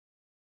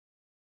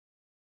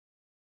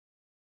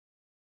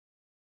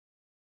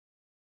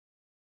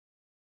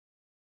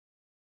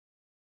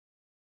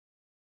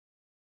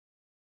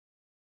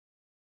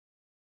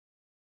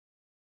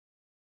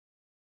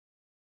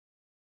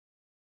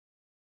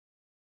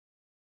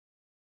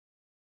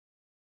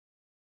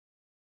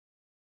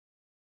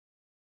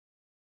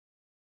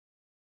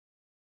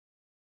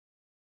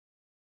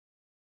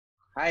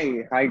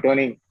Hi,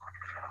 Tony.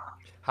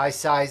 Hi,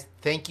 Sai.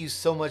 Thank you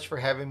so much for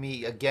having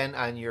me again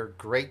on your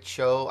great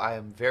show. I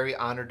am very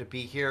honored to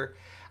be here.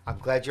 I'm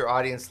glad your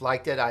audience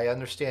liked it. I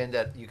understand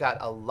that you got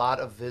a lot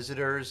of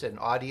visitors and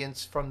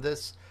audience from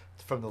this,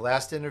 from the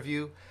last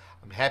interview.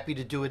 I'm happy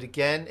to do it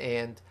again,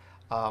 and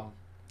um,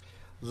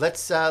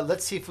 let's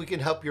see if we can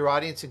help your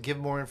audience and give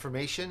more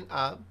information.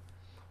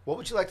 What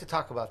would you like to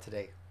talk about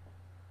today?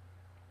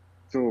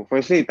 So,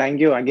 firstly, thank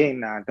you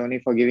again, Tony,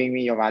 for giving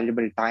me your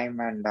valuable time.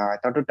 And I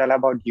thought to tell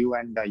about you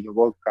and your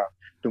work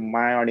to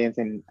my audience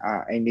in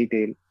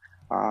detail.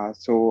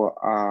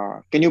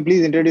 Can you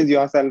please introduce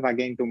yourself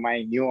again to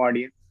my new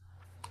audience?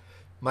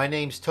 My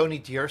name's Tony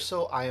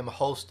DUrso. I am a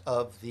host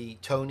of the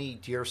Tony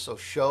DUrso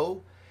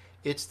Show.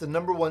 It's the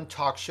number one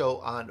talk show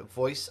on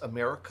Voice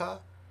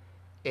America,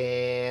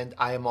 and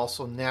I am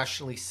also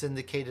nationally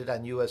syndicated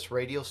on U.S.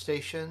 radio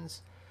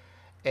stations.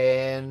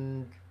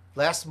 And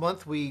last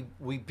month we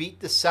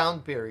beat the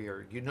sound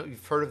barrier. You know,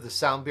 you've heard of the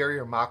sound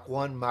barrier, Mach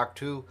 1, Mach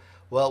 2.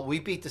 Well, we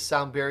beat the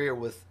sound barrier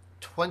with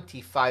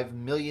 25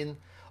 million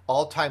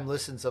all-time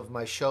listens of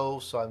my show,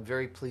 so I'm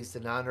very pleased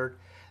and honored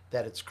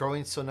that it's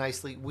growing so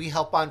nicely. We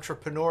help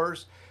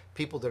entrepreneurs,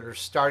 people that are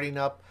starting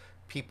up,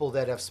 people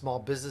that have small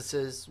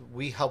businesses.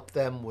 We help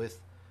them with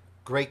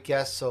great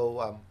guests.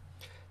 So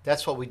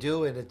that's what we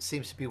do, and it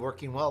seems to be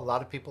working well. A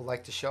lot of people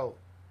like the show.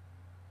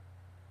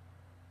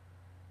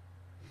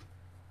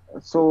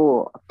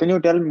 So, can you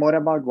tell more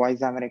about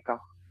Voice America?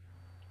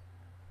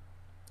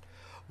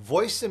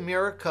 Voice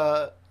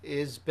America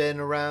has been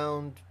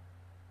around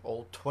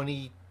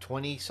 20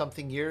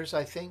 something years,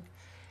 I think.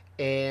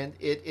 And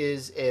it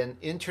is an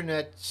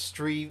internet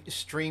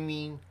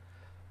streaming,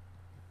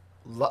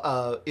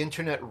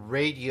 internet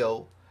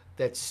radio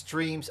that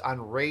streams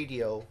on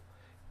radio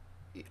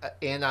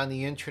and on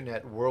the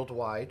internet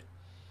worldwide.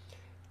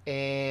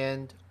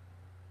 And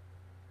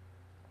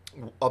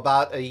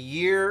about a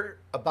year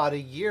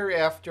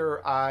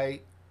after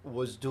I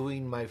was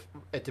doing my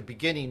at the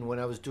beginning when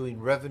I was doing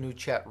revenue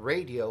chat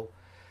radio,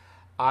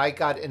 I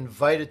got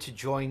invited to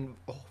join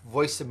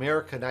Voice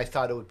America, and I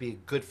thought it would be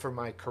good for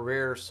my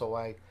career, so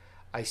I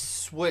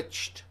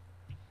switched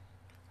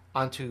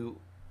onto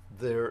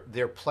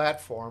their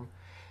platform.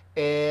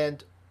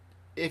 And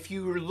if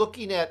you're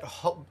looking at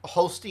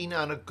hosting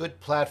on a good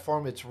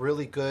platform, it's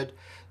really good.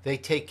 They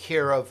take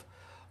care of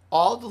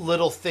all the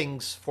little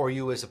things for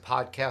you as a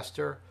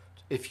podcaster.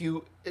 If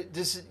you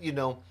this is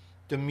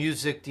the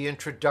music, the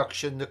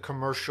introduction, the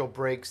commercial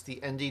breaks,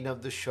 the ending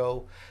of the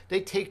show,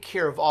 they take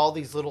care of all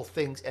these little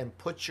things and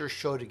put your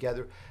show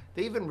together.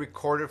 They even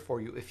record it for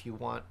you if you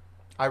want.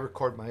 I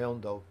record my own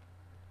though.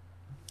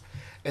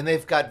 And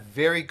they've got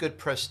very good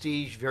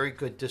prestige, very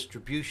good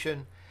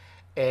distribution,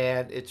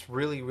 and it's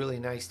really really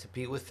nice to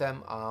be with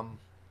them.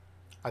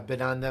 I've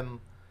been on them.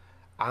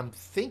 I'm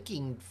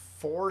thinking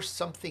four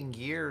something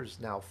years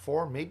now,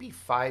 4 maybe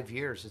 5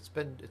 years. It's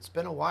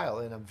been a while,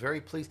 and I'm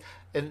very pleased.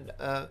 And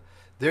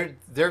they're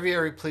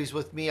very pleased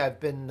with me. I've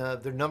been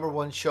their number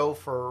one show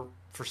for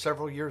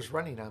several years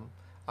running.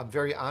 I'm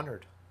very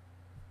honored.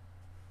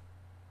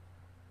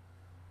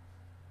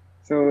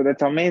 So,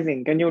 that's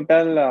amazing. Can you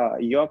tell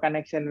your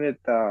connection with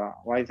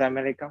Voice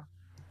America?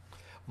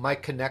 My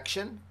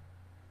connection,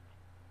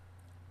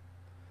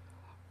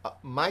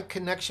 my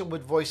connection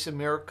with Voice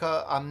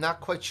America. I'm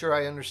not quite sure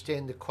I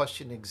understand the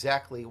question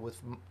exactly.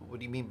 With what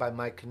do you mean by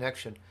my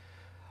connection?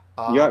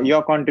 Um,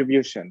 Your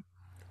contribution.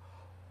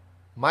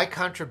 My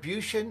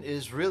contribution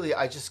is really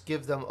I just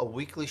give them a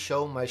weekly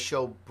show. My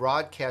show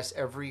broadcasts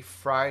every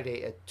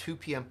Friday at 2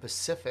 p.m.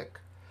 Pacific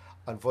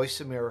on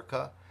Voice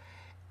America.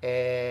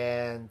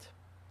 And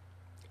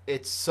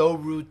it's so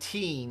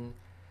routine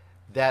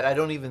that I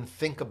don't even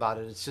think about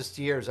it. It's just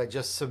years. I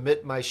just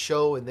submit my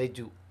show and they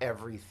do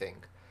everything.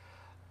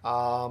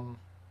 Um,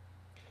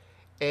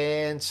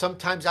 and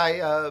sometimes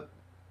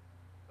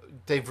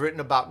they've written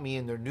about me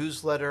in their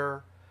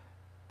newsletter.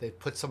 They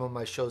put some of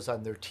my shows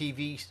on their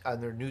TV, on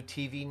their new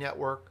TV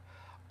network.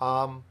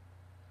 Um,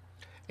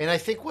 and I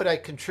think what I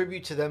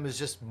contribute to them is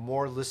just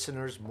more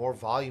listeners, more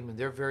volume, and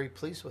they're very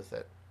pleased with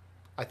it.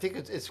 I think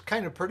it's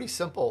kind of pretty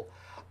simple.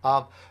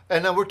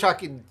 And now we're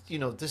talking,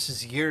 this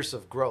is years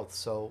of growth.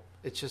 So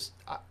it's just,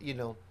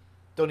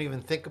 don't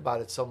even think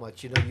about it so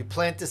much. You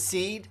plant a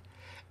seed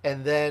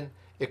and then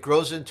it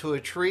grows into a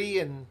tree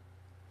and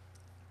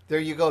there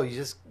you go. You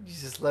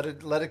just let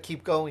it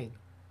keep going.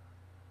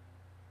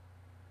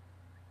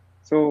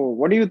 So,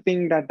 what do you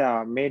think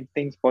that made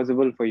things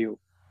possible for you?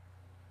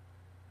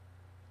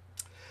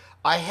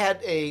 I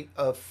had a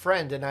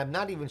friend, and I'm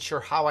not even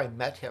sure how I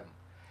met him.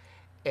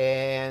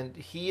 And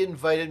he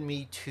invited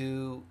me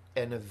to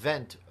an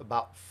event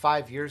about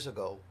 5 years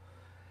ago.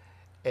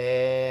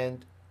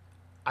 And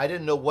I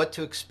didn't know what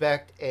to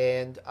expect.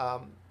 And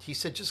he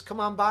said, just come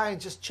on by and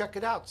just check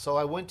it out. So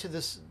I went to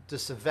this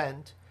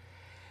event.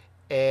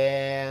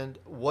 And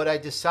what I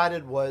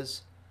decided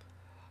was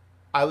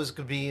I was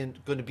going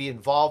to be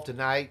involved.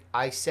 And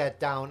I sat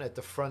down at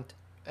the front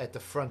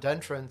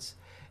entrance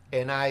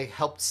and I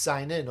helped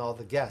sign in all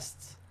the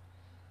guests.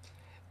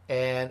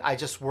 And I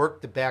just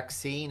worked the back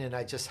scene and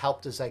I just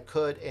helped as I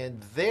could.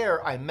 And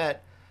there I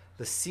met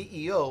the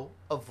CEO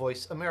of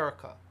Voice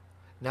America.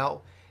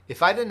 Now,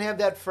 if I didn't have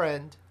that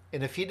friend,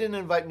 and if he didn't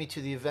invite me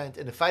to the event,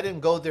 and if I didn't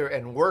go there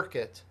and work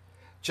it,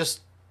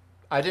 just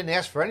I didn't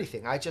ask for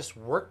anything. I just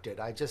worked it.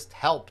 I just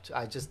helped.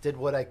 I just did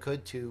what I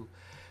could to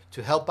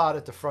help out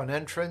at the front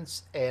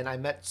entrance, and I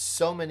met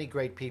so many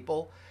great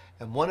people.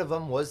 And one of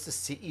them was the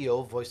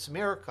CEO of Voice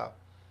America,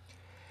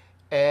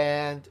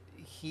 and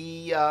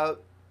he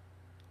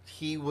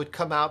would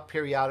come out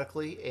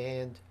periodically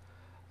and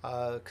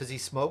because he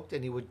smoked,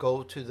 and he would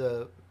go to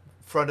the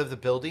front of the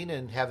building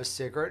and have a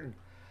cigarette. And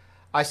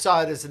I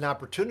saw it as an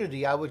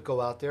opportunity. I would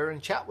go out there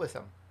and chat with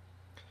him.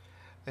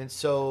 And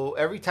so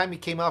every time he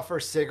came out for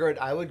a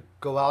cigarette, I would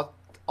go out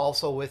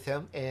also with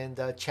him and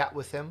chat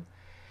with him.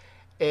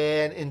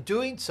 And in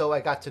doing so,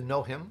 I got to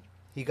know him.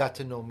 He got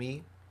to know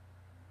me.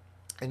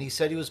 And he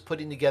said he was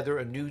putting together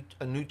a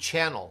new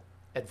channel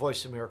at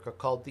Voice America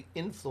called the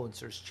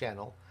Influencers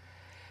Channel.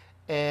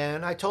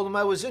 And I told him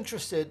I was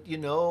interested,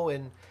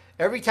 and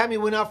every time he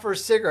went out for a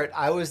cigarette,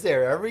 I was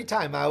there. Every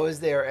time I was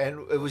there.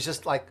 And it was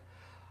just like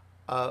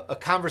a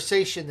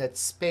conversation that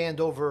spanned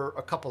over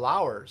a couple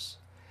hours.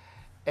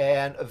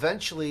 And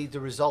eventually, the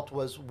result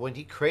was when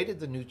he created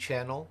the new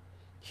channel,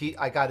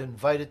 I got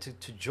invited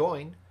to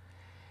join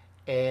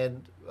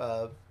and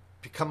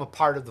become a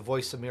part of the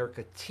Voice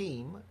America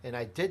team. And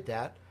I did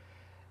that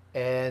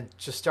and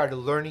just started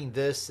learning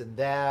this and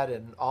that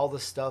and all the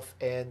stuff.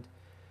 And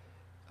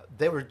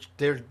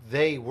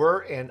they were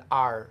and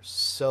are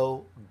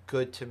so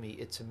good to me.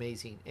 It's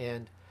amazing.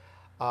 And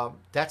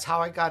that's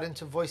how I got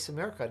into Voice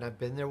America, and I've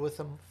been there with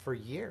them for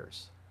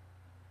years.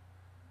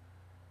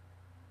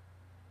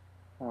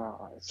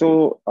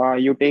 So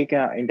you take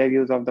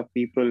interviews of the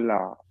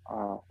people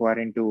who are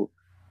into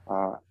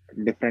uh,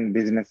 different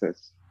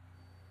businesses.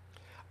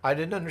 I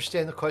didn't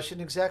understand the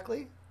question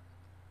exactly.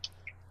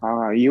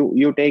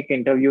 You take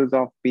interviews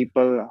of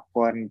people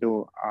who are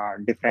into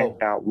different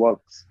Oh,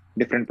 works,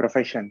 different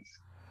professions.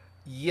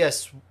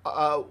 yes.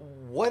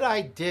 What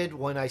I did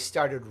when I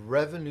started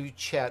Revenue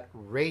Chat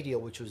Radio,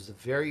 which was the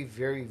very,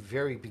 very,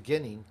 very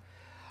beginning,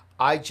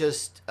 I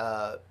just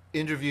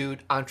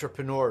interviewed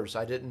entrepreneurs.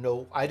 I didn't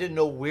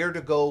know where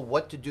to go,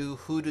 what to do,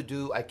 who to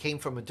do. I came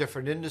from a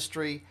different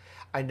industry.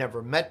 I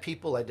never met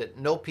people. I didn't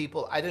know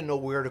people. I didn't know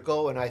where to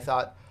go, and I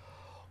thought,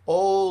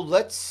 oh,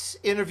 let's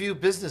interview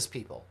business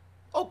people.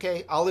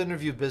 Okay, I'll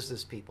interview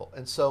business people.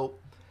 And so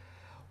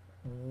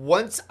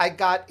once I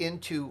got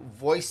into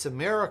Voice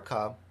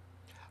America,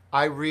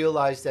 I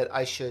realized that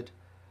I should,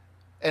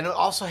 and it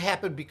also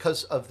happened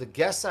because of the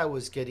guests I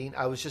was getting.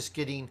 I was just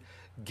getting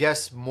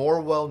guests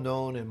more well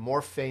known and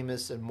more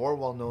famous and more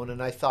well known,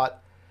 and I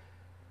thought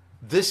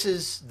this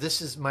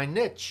is my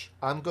niche.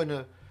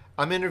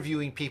 I'm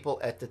interviewing people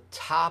at the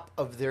top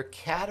of their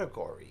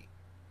category,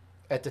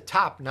 at the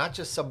top, not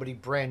just somebody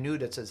brand new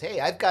that says, "Hey,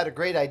 I've got a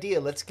great idea.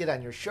 Let's get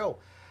on your show."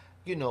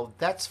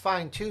 That's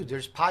fine too.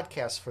 There's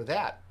podcasts for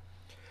that.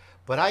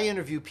 But I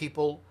interview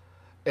people,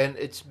 and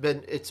it's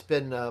been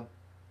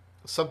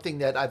something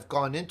that I've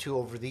gone into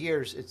over the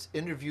years. It's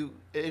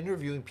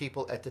interviewing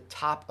people at the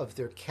top of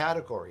their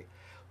category,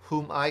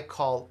 whom I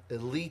call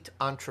elite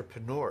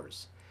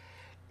entrepreneurs.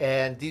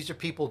 And these are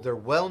people, they're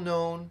well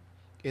known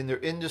in their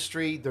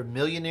industry, they're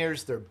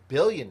millionaires, they're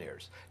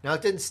billionaires. Now,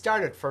 it didn't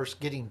start at first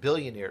getting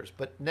billionaires,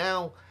 but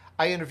now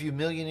I interview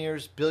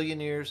millionaires,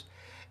 billionaires,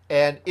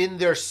 and in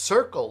their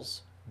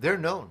circles, they're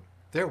known.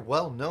 They're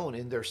well known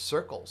in their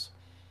circles.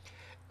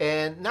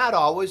 And not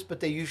always, but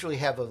they usually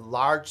have a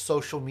large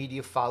social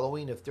media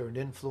following if they're an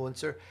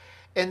influencer.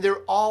 And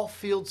they're all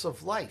fields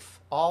of life,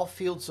 all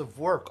fields of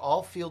work,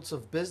 all fields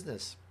of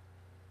business.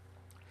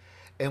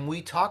 And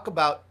we talk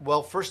about,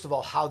 well, first of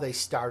all, how they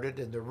started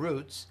and the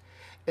roots.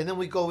 And then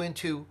we go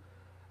into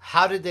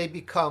how did they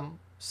become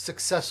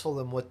successful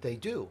in what they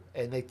do.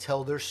 And they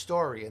tell their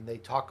story and they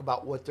talk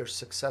about what they're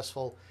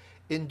successful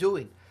in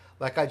doing.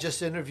 Like I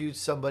just interviewed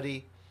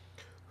somebody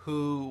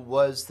who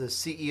was the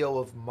CEO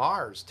of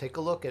Mars. Take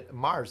a look at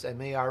Mars,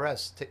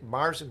 MARS,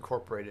 Mars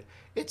Incorporated.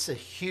 It's a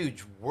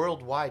huge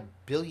worldwide $1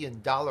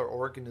 billion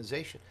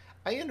organization.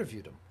 I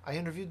interviewed him. I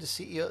interviewed the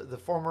CEO, the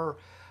former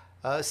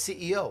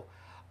CEO.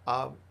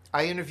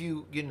 I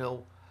interview,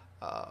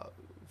 uh,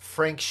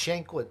 Frank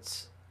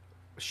Shankwitz,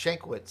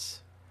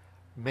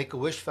 Make a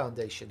Wish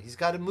Foundation. He's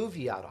got a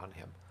movie out on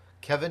him.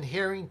 Kevin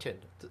Harrington,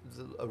 the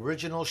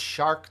original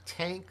Shark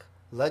Tank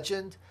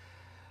legend.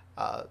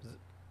 Uh,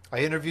 I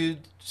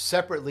interviewed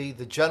separately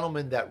the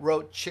gentleman that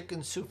wrote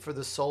Chicken Soup for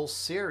the Soul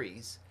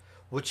series,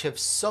 which have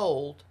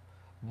sold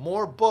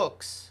more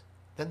books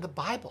than the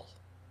Bible.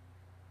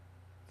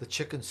 The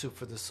Chicken Soup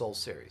for the Soul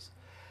series.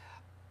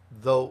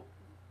 Though,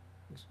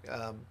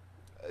 um,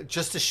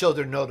 just to show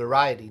their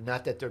notoriety,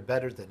 not that they're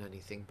better than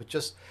anything, but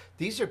just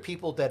these are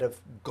people that have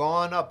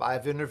gone up.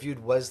 I've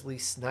interviewed Wesley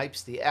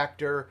Snipes, the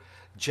actor,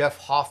 Jeff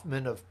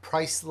Hoffman of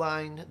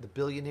Priceline, the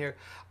billionaire.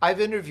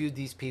 I've interviewed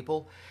these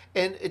people,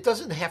 and it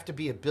doesn't have to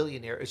be a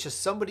billionaire. It's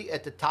just somebody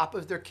at the top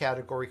of their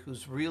category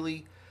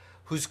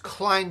who's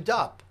climbed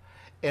up.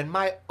 And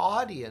my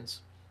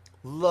audience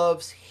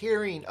loves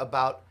hearing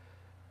about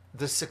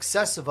the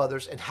success of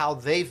others and how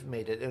they've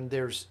made it. And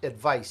there's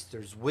advice,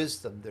 there's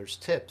wisdom, there's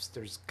tips,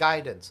 there's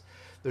guidance,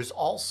 there's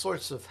all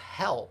sorts of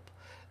help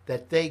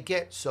that they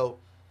get. So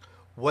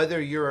whether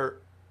you're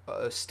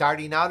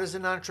starting out as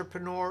an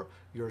entrepreneur,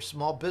 you're a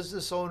small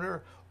business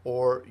owner,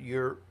 or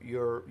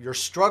you're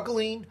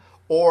struggling,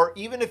 or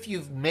even if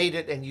you've made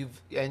it and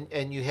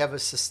you have a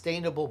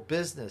sustainable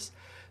business,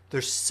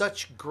 there's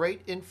such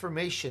great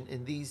information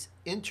in these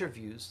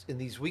interviews, in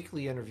these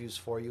weekly interviews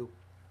for you,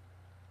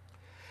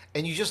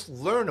 and you just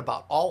learn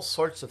about all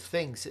sorts of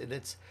things. And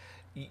it's,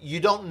 you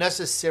don't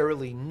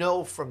necessarily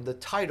know from the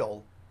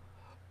title,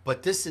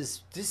 but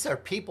these are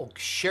people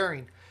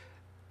sharing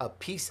a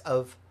piece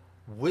of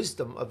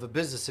wisdom of a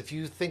business. If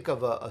you think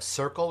of a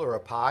circle or a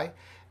pie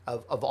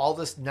of all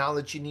this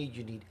knowledge you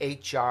need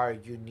HR,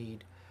 you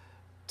need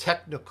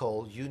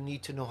technical, you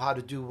need to know how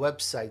to do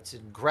websites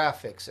and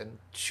graphics and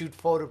shoot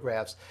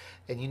photographs,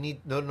 and you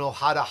need to know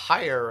how to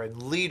hire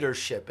and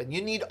leadership, and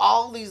you need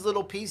all these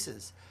little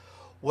pieces.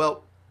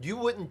 Well, you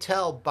wouldn't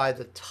tell by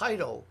the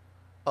title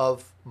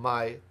of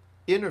my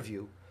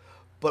interview,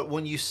 but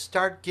when you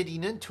start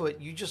getting into it,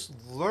 you just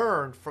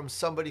learn from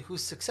somebody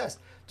who's success.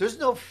 There's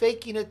no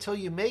faking it till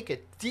you make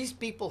it. These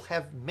people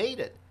have made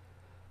it.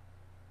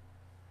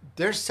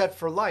 They're set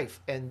for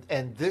life, and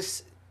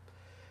this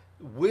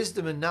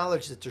wisdom and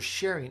knowledge that they're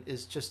sharing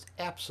is just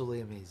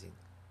absolutely amazing.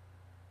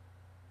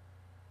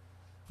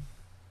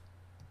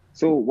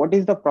 So, what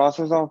is the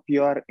process of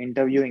your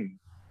interviewing?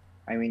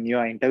 I mean,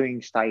 your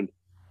interviewing style.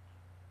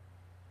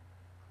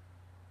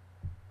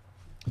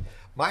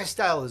 My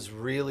style is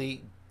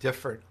really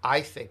different.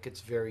 I think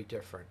it's very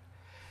different.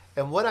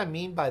 And what I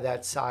mean by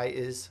that, Sai,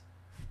 is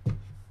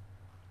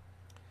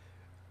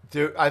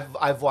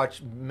I've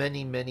watched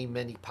many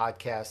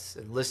podcasts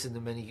and listened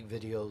to many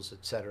videos,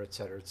 et cetera, et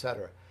cetera, et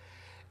cetera.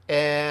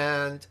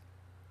 And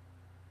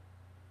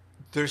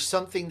there's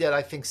something that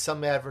I think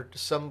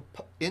some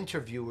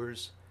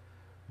interviewers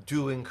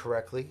do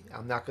incorrectly.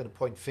 I'm not going to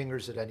point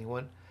fingers at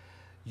anyone.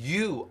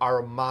 You are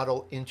a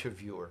model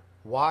interviewer.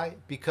 Why?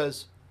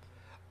 Because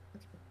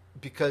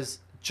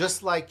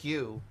just like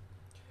you,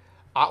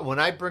 when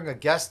I bring a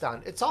guest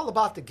on, it's all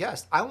about the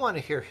guest. I want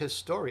to hear his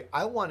story.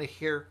 I want to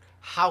hear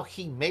how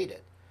he made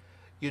it,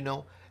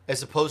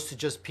 as opposed to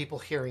just people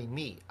hearing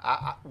me.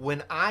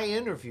 When I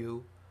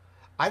interview,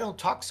 I don't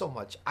talk so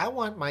much. I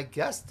want my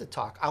guest to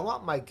talk. I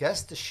want my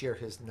guest to share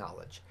his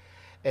knowledge.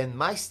 And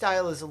my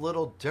style is a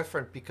little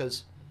different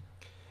because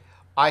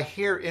I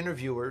hear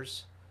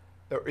interviewers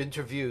or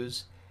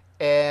interviews,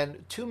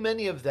 and too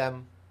many of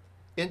them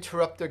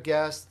interrupt their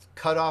guest,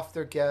 cut off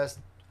their guest.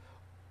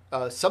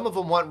 Some of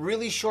them want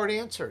really short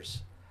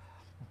answers.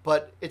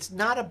 But it's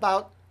not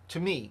about, to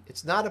me,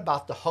 it's not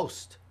about the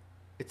host.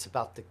 It's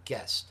about the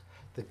guest.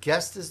 The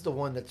guest is the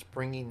one that's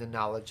bringing the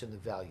knowledge and the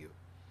value.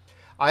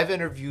 I've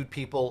interviewed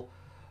people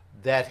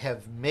that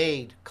have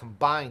made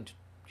combined,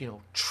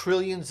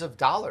 trillions of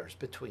dollars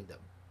between them.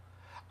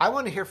 You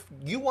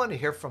want to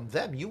hear from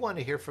them. You want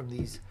to hear from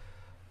these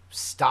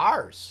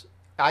stars.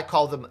 I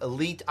call them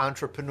elite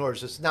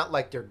entrepreneurs. It's not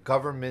like they're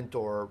government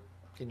or,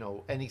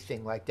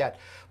 anything like that,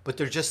 but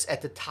they're just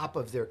at the top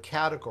of their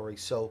category.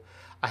 So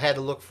I had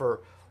to look for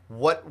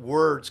what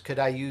words could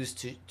I use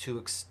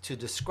to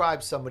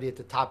describe somebody at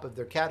the top of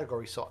their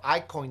category. So I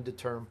coined the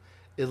term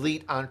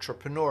elite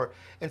entrepreneur,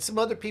 and some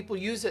other people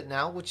use it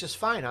now, which is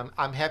fine.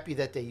 I'm happy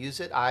that they use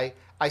it. I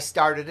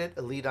started it,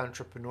 elite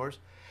entrepreneurs,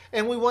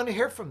 and we want to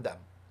hear from them.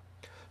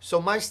 So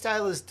my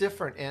style is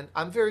different, and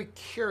I'm very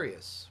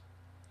curious.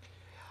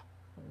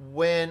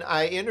 When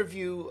I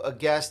interview a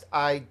guest,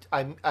 I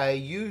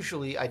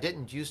usually, I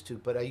didn't used to,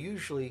 but I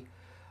usually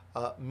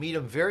meet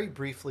them very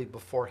briefly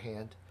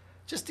beforehand,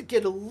 just to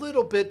get a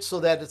little bit so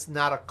that it's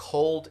not a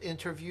cold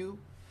interview.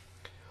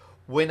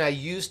 When I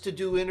used to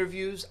do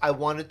interviews, I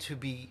wanted to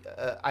be,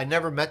 I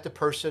never met the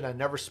person, I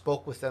never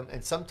spoke with them,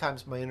 and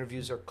sometimes my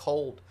interviews are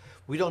cold.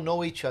 We don't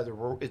know each other.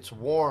 It's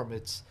warm.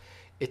 It's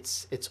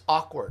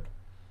awkward.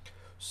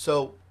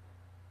 So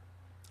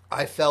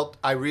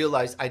I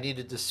realized I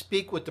needed to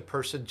speak with the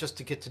person just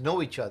to get to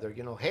know each other.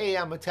 Hey,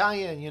 I'm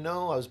Italian,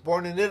 I was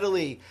born in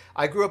Italy.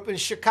 I grew up in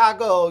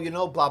Chicago,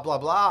 blah, blah,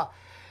 blah.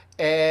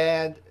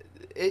 And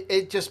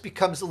it just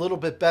becomes a little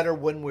bit better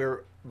when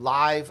we're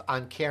live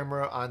on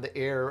camera, on the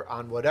air,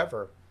 on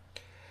whatever.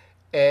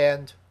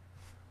 And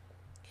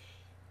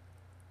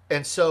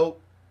so,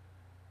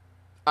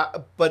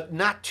 but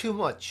not too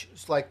much.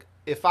 It's like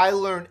if I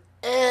learn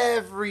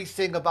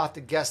everything about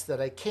the guest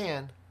that I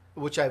can,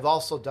 which I've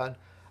also done,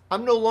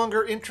 I'm no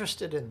longer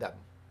interested in them.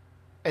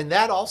 And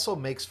that also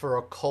makes for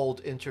a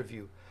cold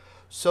interview.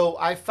 So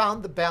I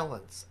found the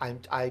balance.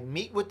 I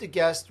meet with the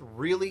guest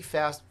really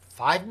fast,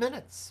 5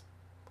 minutes.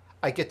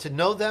 I get to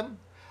know them.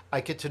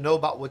 I get to know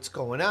about what's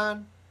going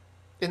on.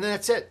 And then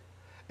that's it.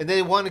 And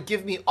they want to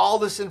give me all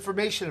this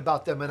information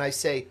about them. And I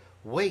say,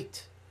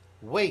 wait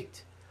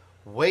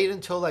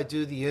until I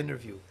do the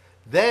interview.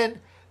 Then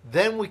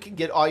we can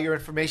get all your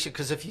information.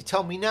 Because if you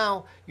tell me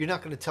now, you're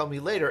not going to tell me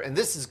later. And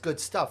this is good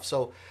stuff.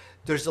 So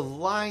There's a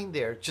line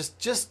there.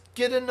 Just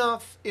get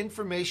enough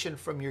information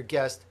from your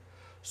guest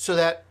so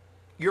that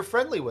you're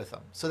friendly with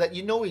them, so that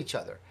you know each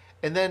other.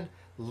 And then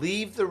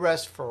leave the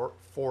rest for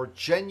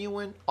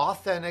genuine,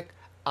 authentic,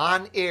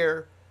 on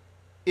air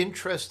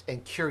interest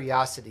and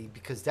curiosity,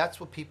 because that's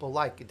what people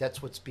like.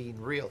 That's what's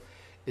being real,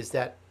 is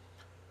that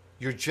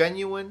you're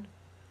genuine,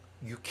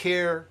 you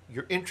care,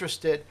 you're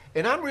interested,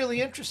 and I'm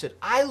really interested.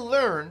 I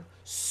learn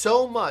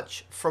so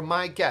much from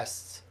my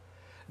guests.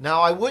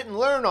 Now, I wouldn't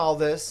learn all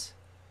this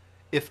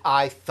if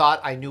I thought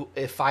I knew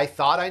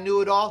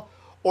it all,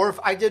 or if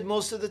I did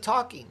most of the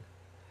talking.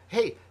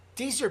 Hey,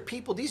 these are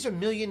people, these are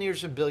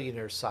millionaires and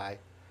billionaires, Sai.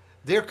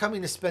 They're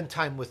coming to spend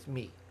time with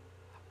me.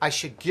 I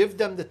should give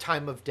them the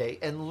time of day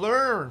and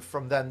learn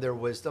from them their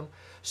wisdom.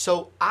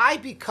 So I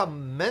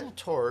become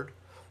mentored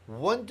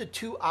 1 to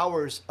 2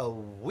 hours a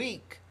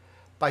week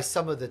by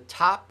some of the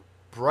top,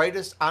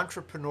 brightest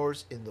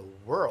entrepreneurs in the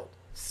world.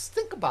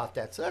 Think about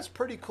that. So that's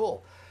pretty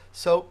cool.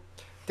 So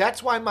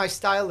that's why my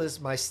style is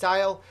my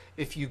style.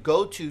 If you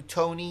go to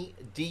DUrso.com,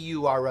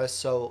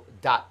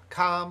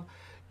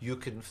 you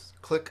can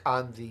click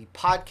on the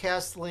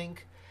podcast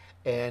link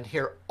and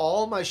hear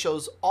all my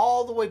shows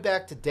all the way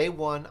back to day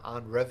one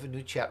on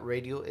Revenue Chat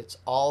Radio. It's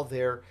all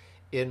there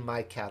in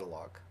my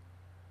catalog.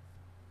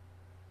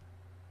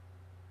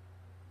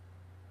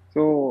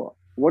 So,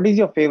 what is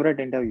your favorite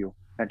interview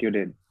that you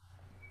did?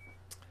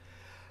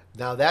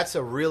 Now, that's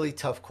a really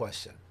tough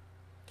question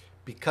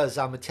because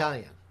I'm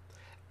Italian.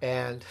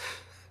 And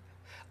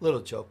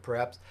little joke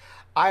perhaps,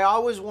 I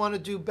always want to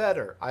do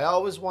better. I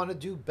always want to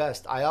do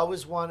best. I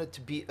always want it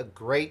to be a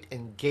great,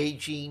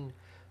 engaging,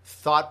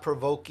 thought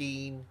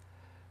provoking,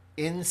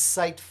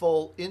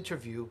 insightful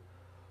interview.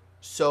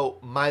 So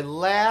my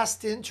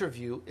last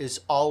interview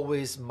is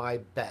always my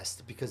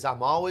best because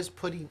I'm always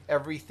putting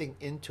everything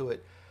into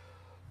it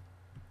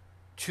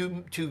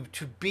to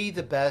be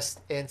the best,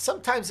 and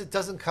sometimes it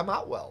doesn't come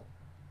out well.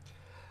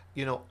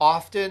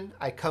 Often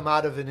I come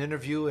out of an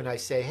interview and I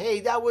say,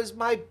 hey, that was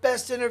my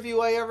best interview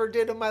I ever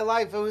did in my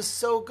life. It was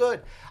so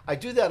good. I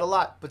do that a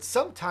lot. But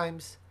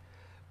sometimes,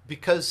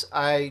 because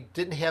I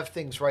didn't have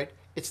things right,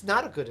 it's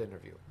not a good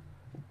interview.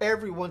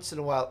 Every once in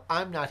a while,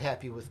 I'm not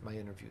happy with my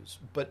interviews.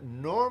 But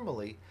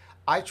normally,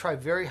 I try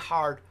very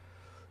hard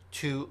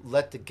to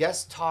let the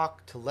guests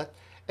talk,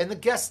 and the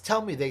guests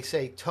tell me, they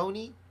say,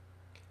 Tony,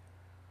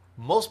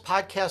 most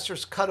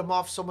podcasters cut them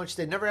off so much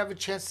they never have a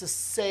chance to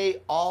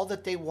say all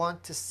that they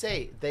want to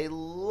say. They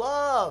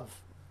love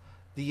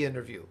the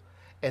interview.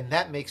 And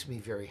that makes me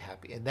very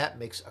happy. And that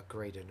makes a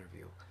great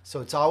interview.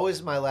 So it's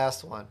always my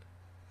last one.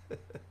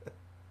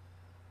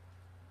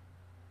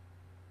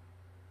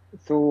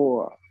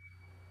 So,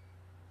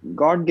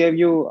 God gave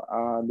you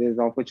this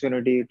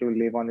opportunity to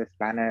live on this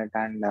planet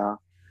and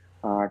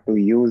to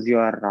use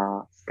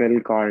your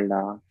skill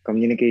called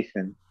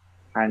communication.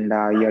 And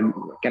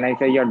can I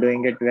say you're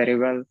doing it very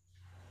well?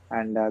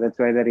 And that's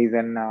why the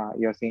reason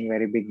you're seeing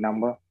very big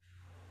number.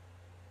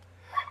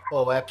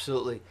 Oh,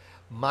 absolutely.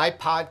 My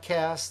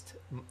podcast,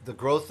 the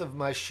growth of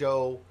my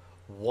show,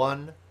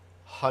 100%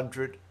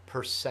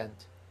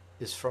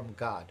 is from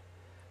God.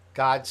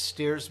 God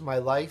steers my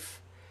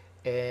life,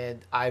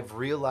 and I've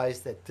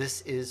realized that this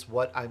is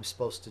what I'm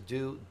supposed to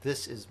do.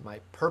 This is my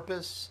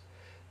purpose.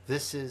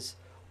 This is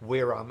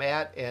where I'm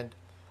at, and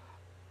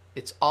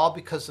it's all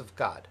because of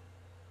God.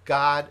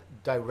 God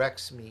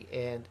directs me,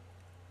 and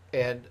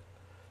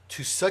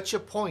to such a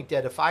point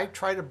that if I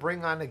try to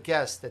bring on a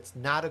guest that's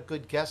not a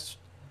good guest,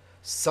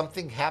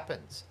 something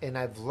happens. And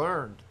I've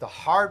learned the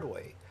hard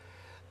way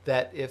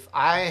that if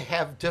I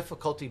have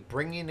difficulty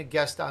bringing a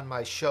guest on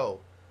my show,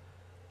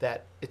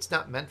 that it's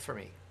not meant for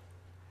me.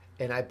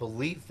 And I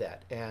believe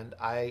that. And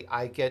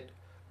I get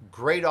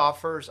great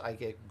offers. I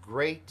get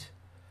great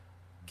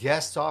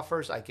guest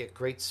offers. I get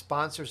great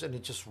sponsors, and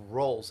it just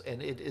rolls.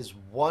 And it is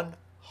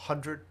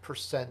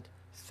 100%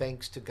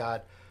 thanks to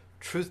God.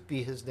 Truth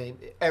be his name.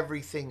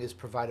 Everything is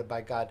provided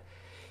by God.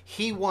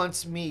 He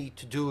wants me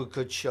to do a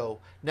good show.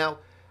 Now,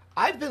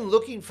 I've been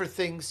looking for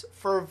things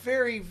for a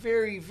very,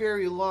 very,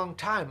 very long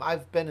time.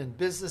 I've been in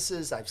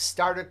businesses. I've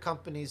started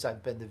companies.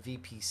 I've been the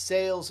VP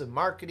sales and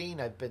marketing.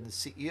 I've been the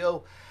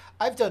CEO.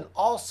 I've done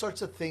all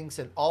sorts of things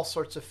in all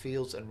sorts of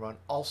fields and run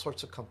all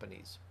sorts of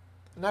companies.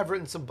 And I've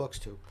written some books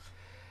too.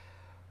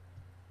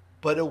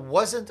 But it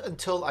wasn't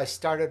until I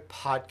started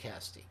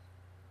podcasting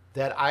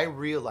that I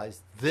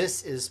realized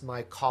this is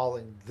my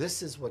calling.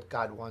 This is what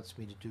God wants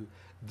me to do.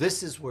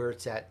 This is where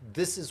it's at.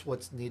 This is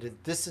what's needed.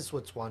 This is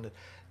what's wanted.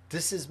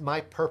 This is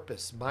my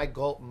purpose, my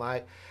goal,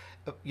 I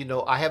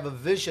have a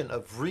vision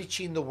of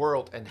reaching the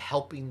world and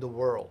helping the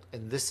world.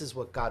 And this is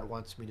what God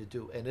wants me to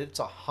do. And it's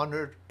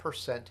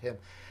 100% him.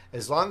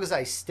 As long as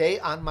I stay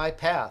on my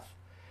path,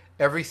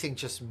 everything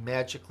just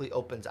magically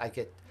opens. I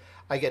get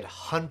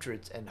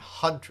hundreds and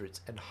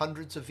hundreds and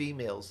hundreds of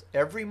emails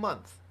every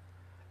month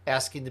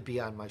asking to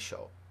be on my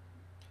show.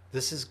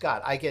 This is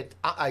God. I get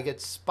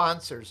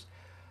sponsors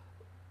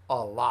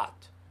a lot,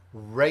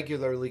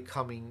 regularly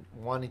coming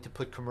wanting to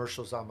put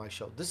commercials on my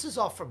show. This is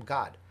all from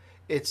God.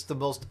 It's the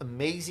most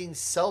amazing,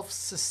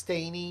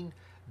 self-sustaining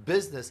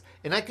business,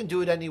 and I can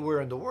do it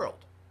anywhere in the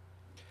world.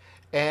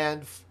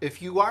 And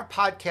if you are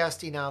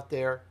podcasting out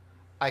there,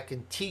 I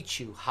can teach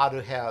you how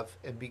to have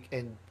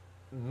and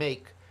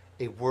make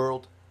a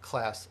world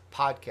class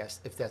podcast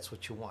if that's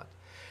what you want.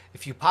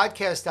 If you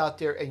podcast out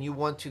there and you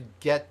want to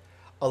get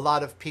a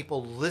lot of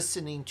people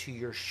listening to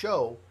your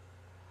show,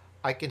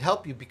 I can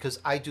help you because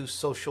I do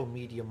social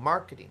media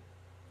marketing.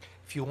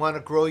 If you want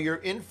to grow your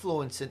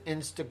influence in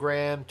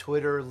Instagram,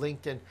 Twitter,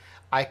 LinkedIn,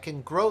 I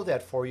can grow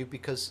that for you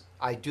because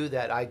I do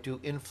that. I do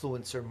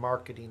influencer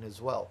marketing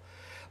as well.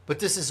 But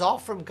this is all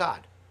from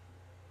God.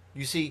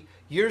 You see,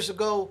 years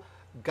ago,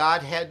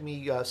 God had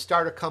me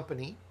start a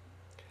company,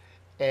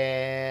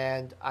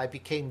 and I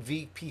became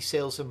VP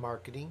sales and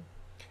marketing.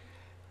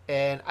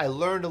 And I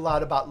learned a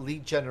lot about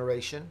lead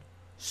generation,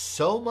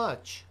 so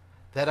much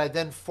that I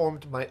then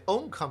formed my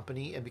own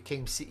company and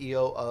became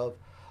CEO of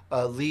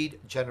a lead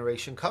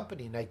generation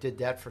company. And I did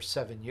that for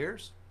 7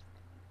 years.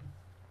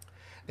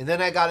 And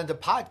then I got into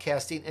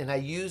podcasting, and I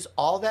use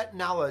all that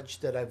knowledge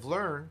that I've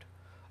learned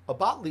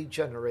about lead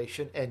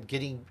generation and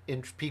getting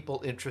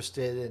people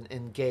interested and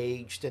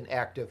engaged and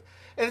active.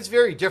 And it's a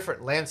very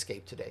different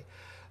landscape today.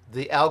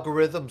 The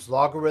algorithms,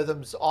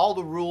 logarithms, all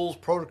the rules,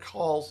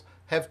 protocols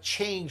have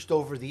changed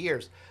over the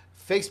years.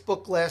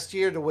 Facebook last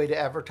year, the way to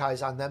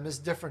advertise on them is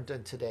different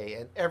than today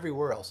and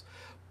everywhere else.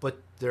 But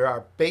there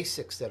are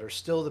basics that are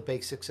still the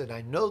basics, and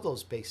I know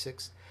those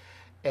basics.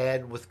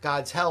 And with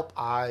God's help,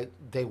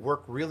 they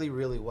work really,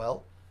 really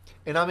well.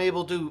 And I'm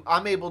able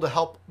to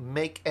help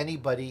make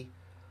anybody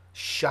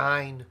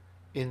shine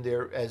in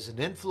there as an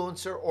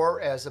influencer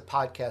or as a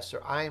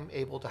podcaster. I am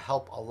able to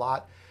help a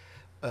lot.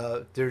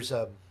 There's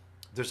a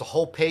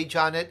whole page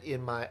on it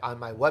on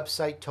my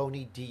website,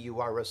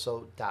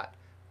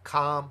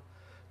 TonyDUrso.com.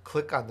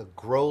 Click on the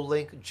grow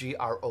link,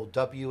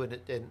 GROW,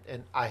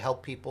 and I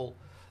help people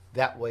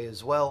that way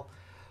as well.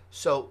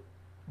 So,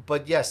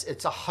 but yes,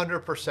 it's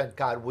 100%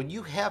 God. When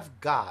you have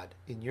God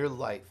in your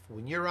life,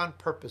 when you're on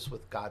purpose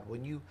with God,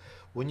 when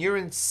you're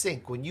in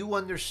sync, when you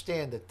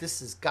understand that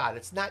this is God,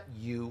 it's not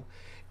you,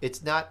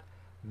 it's not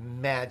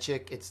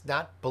magic, it's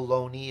not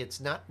baloney,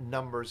 it's not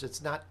numbers,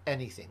 it's not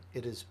anything.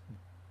 It is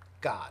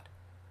God.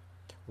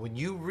 When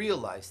you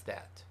realize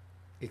that,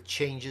 it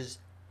changes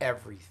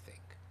everything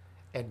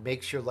and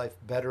makes your life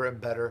better and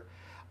better.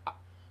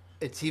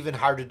 It's even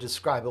hard to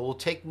describe. It will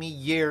take me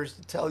years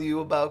to tell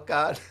you about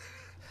God.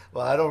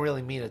 Well, I don't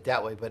really mean it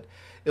that way, but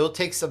it'll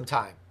take some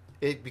time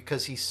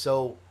because He's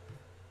so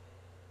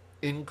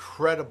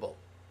incredible.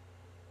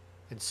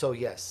 And so,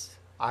 yes,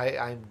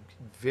 I'm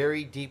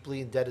very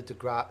deeply indebted to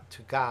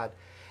God,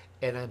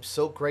 and I'm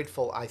so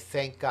grateful. I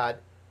thank God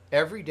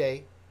every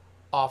day,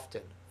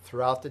 often,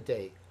 throughout the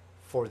day,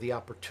 for the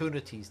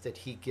opportunities that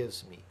He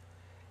gives me.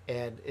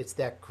 And it's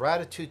that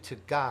gratitude to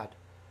God,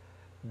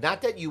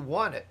 not that you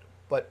want it,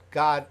 but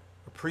God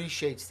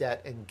appreciates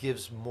that and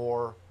gives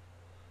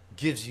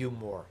you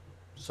more.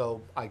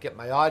 So I get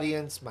my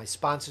audience, my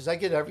sponsors, I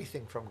get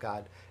everything from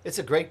God. It's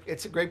a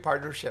great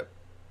partnership.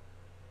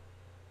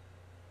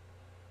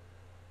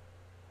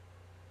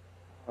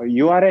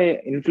 You are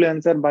a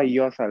influencer by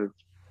yourself,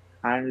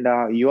 and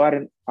you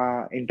are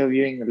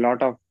interviewing a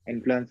lot of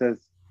influencers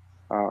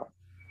uh,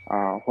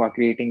 who are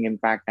creating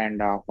impact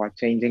and who are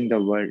changing the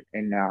world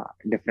in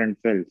different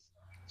fields.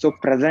 So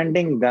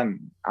presenting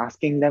them,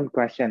 asking them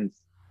questions,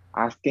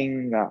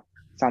 asking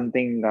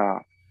something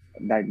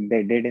that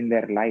they did in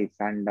their lives,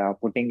 and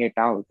putting it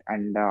out,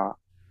 and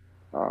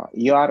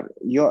you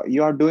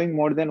are doing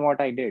more than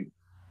what I did.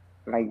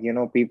 Like,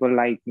 people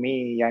like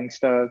me,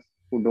 youngsters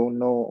who don't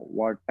know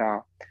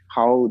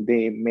how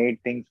they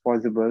made things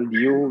possible.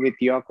 You, with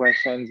your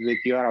questions, with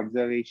your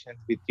observations,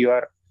 with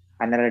your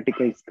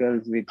analytical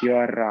skills, with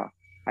your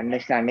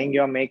understanding,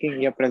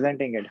 you're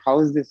presenting it. How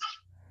is this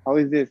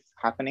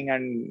happening?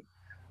 And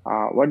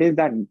what is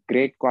that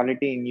great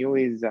quality in you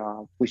is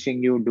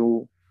pushing you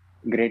do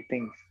great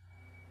things?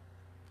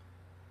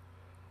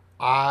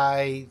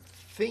 I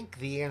think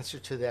the answer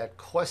to that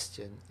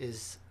question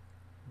is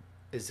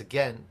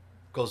again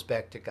goes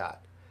back to God.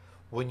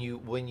 When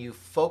you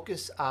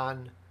focus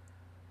on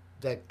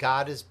that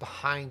God is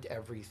behind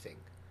everything.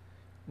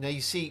 Now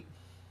you see,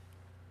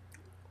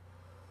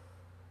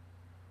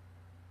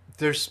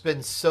 there's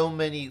been so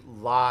many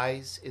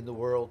lies in the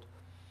world,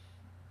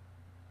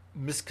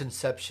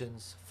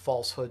 misconceptions,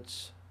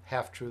 falsehoods,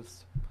 half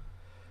truths,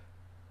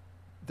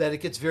 that it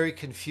gets very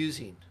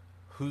confusing.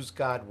 Who's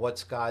God?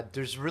 What's God?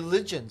 There's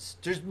religions.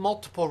 There's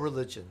multiple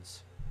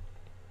religions.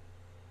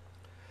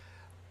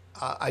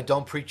 I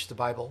don't preach the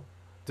Bible.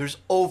 There's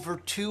over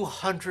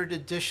 200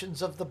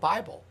 editions of the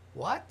Bible.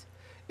 What?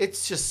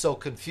 It's just so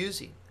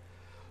confusing.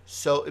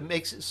 So it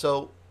makes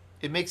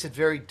it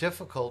very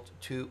difficult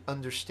to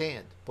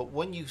understand. But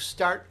when you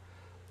start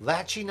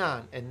latching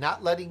on and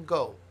not letting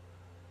go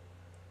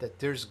that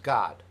there's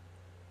God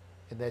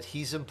and that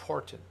He's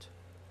important,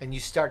 and you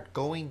start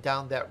going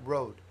down that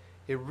road,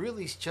 it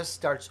really just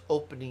starts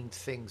opening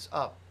things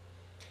up.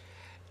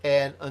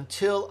 And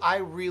until I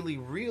really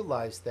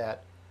realized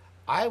that,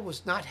 I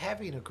was not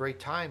having a great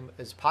time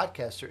as a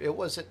podcaster. It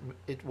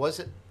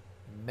wasn't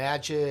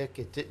magic.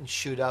 It didn't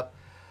shoot up.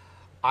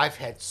 I've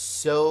had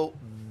so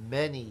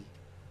many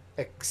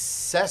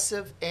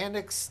excessive and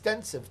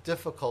extensive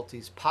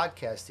difficulties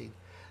podcasting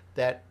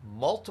that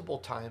multiple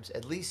times,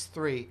 at least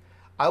three,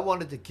 I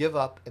wanted to give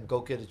up and go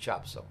get a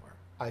job somewhere.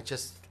 I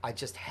just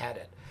had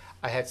it.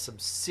 I had some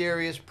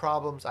serious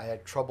problems. I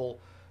had trouble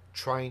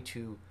trying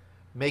to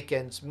make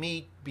ends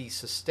meet, be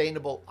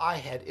sustainable. I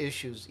had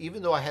issues.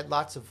 Even though I had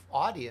lots of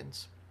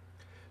audience,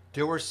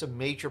 there were some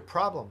major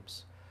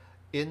problems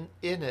in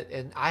it,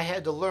 and I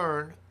had to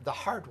learn the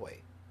hard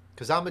way.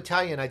 Because I'm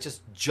Italian, I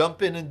just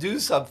jump in and do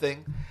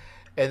something,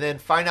 and then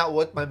find out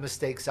what my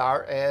mistakes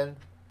are and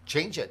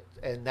change it.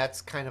 And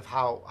that's kind of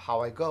how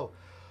I go.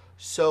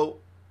 So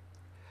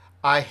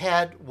I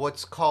had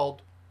what's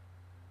called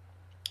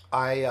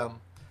I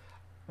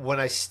when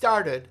I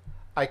started,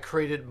 I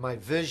created my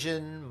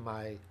vision,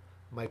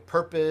 my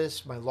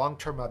purpose, my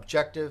long-term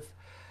objective,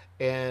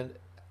 and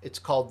it's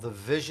called the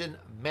Vision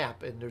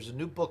Map. And there's a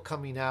new book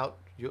coming out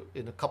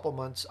in a couple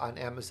months on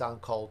Amazon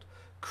called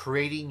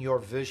Creating Your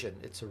Vision.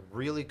 It's a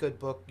really good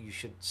book. You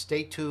should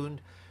stay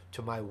tuned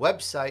to my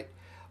website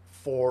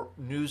for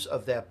news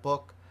of that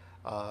book.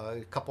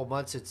 A couple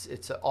months.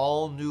 It's an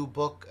all new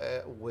book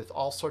with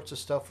all sorts of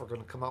stuff. We're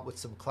going to come out with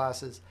some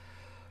classes.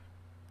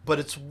 But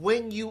it's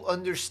when you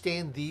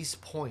understand these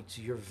points,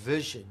 your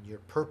vision, your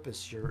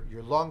purpose, your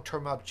long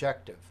term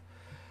objective,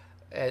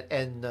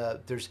 and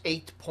there's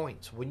 8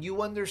 points. When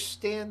you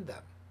understand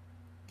them,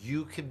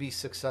 you can be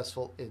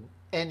successful in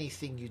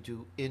anything you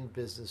do in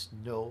business,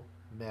 no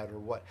matter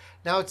what.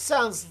 Now, it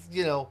sounds,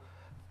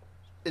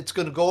 it's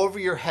going to go over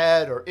your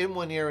head or in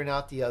one ear and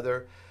out the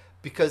other,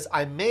 because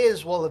I may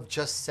as well have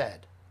just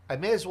said,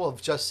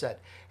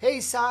 hey,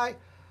 Cy,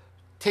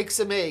 take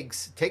some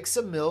eggs, take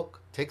some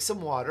milk, take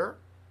some water,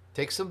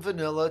 take some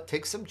vanilla,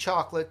 take some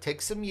chocolate,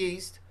 take some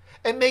yeast,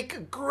 and make a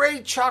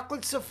great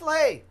chocolate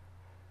souffle.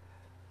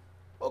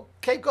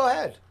 Okay, go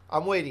ahead.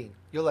 I'm waiting.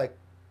 You're like,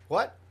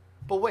 what?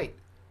 But wait,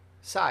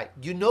 Cy,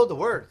 you know the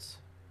words.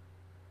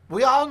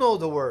 We all know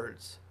the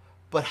words,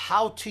 but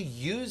how to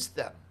use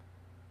them.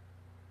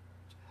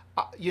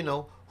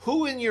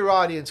 Who in your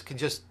audience can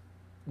just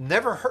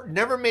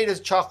never made a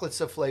chocolate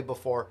souffle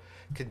before,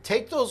 can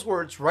take those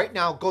words right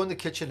now, go in the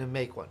kitchen and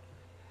make one?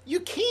 You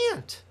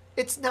can't.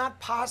 It's not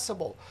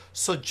possible.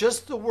 So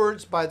just the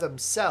words by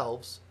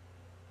themselves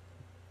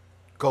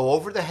go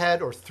over the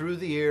head or through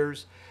the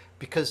ears,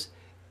 because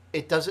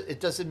it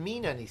doesn't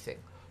mean anything.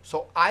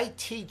 So I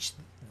teach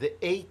the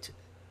 8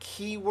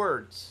 key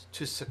words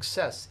to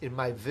success in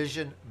my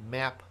Vision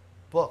Map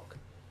book.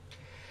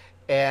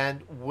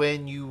 And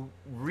when you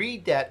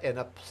read that and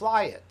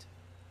apply it,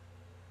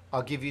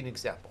 I'll give you an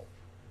example.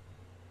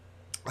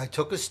 I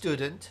took a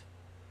student,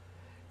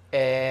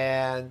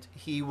 and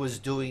he was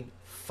doing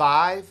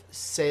 5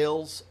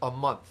 sales a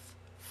month,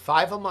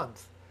 5 a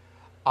month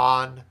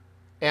on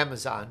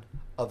Amazon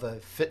of a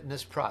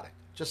fitness product.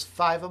 Just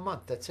 5 a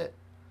month, that's it.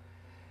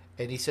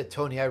 And he said,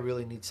 Tony, I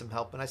really need some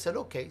help. And I said,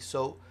 okay.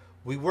 So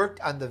we worked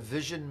on the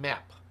Vision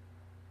Map.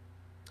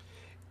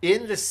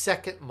 In the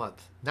second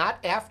month, not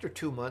after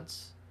 2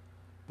 months,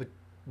 but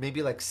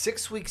maybe like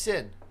 6 weeks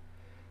in,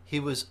 he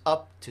was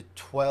up to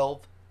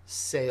 12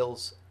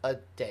 sales a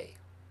day.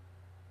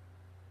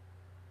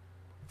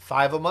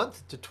 5 a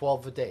month to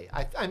 12 a day.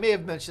 I may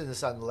have mentioned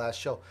this on the last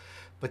show,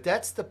 but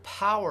that's the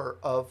power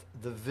of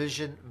the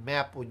Vision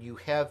Map. When you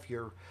have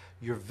your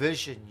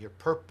vision, your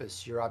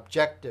purpose, your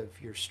objective,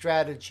 your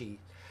strategy,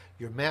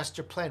 your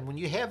master plan, when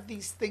you have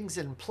these things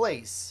in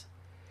place,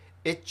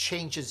 it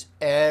changes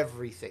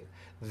everything.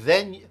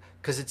 Then,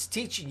 because it's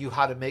teaching you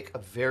how to make a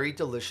very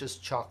delicious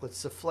chocolate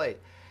souffle.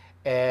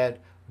 And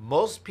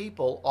most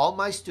people, all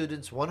my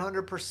students,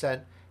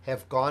 100%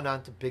 have gone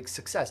on to big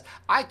success.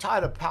 I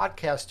taught a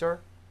podcaster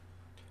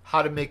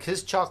how to make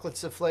his chocolate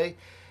souffle,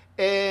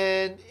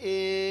 and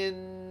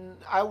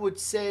I would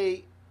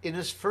say in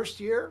his first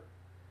year,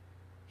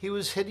 he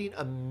was hitting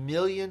 1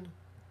 million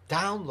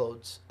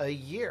downloads a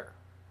year.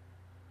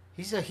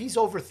 He's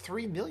over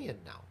 3 million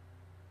now.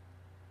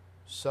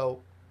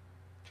 So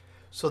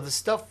the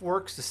stuff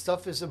works, the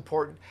stuff is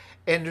important,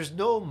 and there's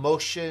no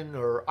emotion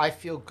or I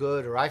feel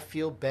good or I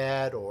feel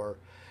bad or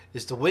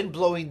is the wind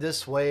blowing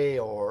this way,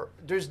 or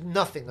there's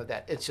nothing of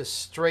that. It's just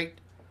straight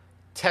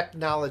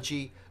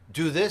technology.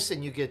 Do this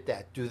and you get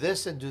that. Do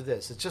this and do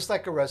this. It's just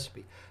like a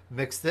recipe.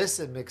 Mix this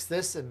and mix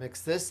this and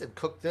mix this and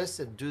cook this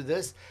and do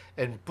this,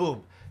 and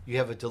boom, you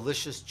have a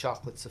delicious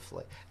chocolate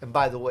souffle. And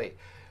by the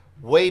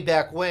way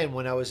back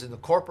when I was in the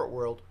corporate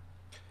world,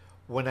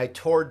 when I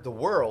toured the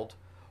world,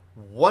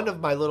 one of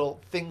my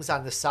little things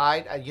on the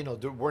side,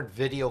 there weren't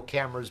video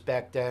cameras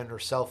back then or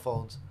cell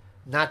phones.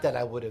 Not that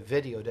I would have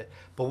videoed it,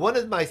 but one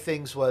of my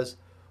things was,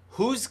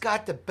 who's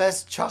got the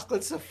best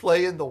chocolate souffle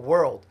in the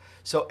world?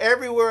 So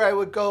everywhere I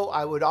would go,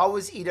 I would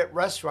always eat at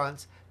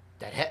restaurants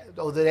that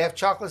have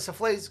chocolate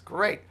souffles.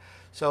 Great.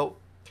 So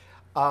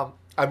I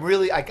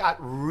got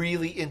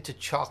really into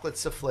chocolate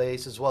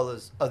souffles as well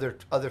as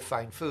other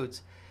fine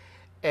foods,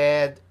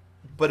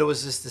 but it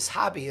was just this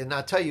hobby. And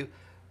I'll tell you,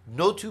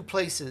 no two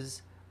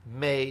places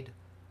made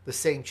the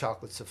same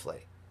chocolate souffle.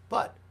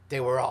 But they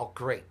were all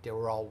great. They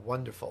were all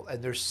wonderful.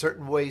 And there's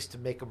certain ways to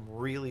make them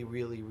really,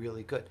 really,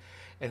 really good.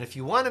 And if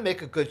you want to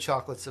make a good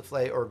chocolate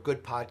souffle or a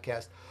good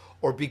podcast,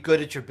 or be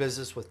good at your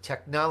business with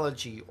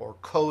technology or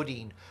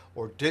coding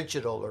or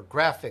digital or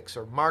graphics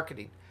or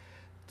marketing,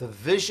 the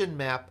vision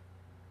map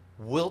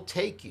will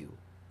take you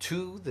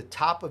to the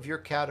top of your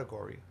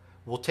category,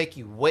 will take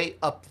you way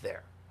up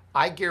there.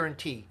 I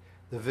guarantee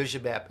the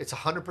vision map, it's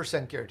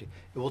 100% guaranteed.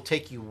 It will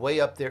take you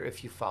way up there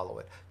if you follow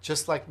it,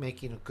 just like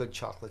making a good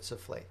chocolate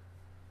souffle.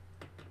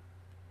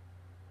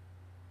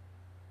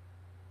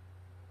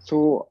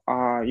 So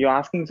you're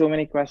asking so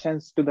many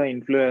questions to the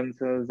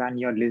influencers, and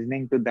you're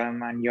listening to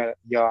them, and you're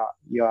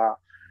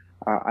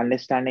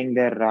understanding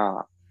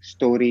their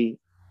story.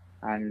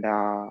 And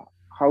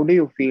how do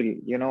you feel?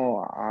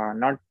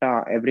 Not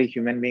every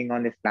human being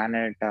on this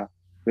planet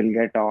will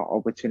get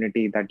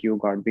opportunity that you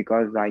got,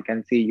 because I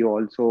can see you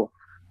also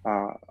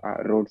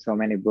wrote so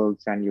many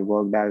books, and you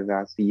worked as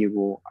a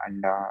CEO,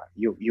 and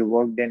you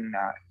worked in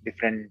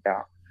different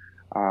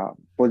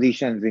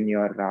positions in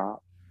your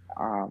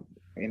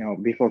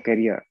before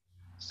career.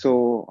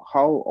 So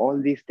how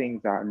all these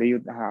things are? Do you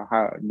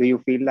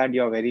feel that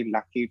you're very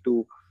lucky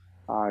to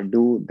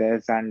do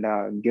this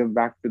and give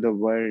back to the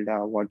world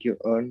what you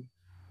earn?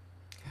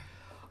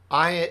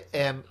 I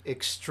am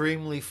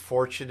extremely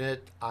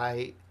fortunate.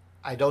 I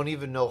don't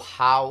even know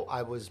how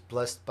I was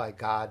blessed by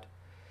God,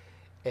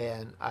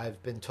 and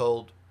I've been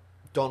told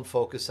don't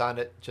focus on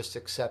it, just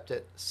accept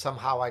it.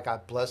 Somehow I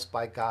got blessed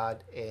by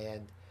God,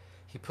 and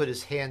he put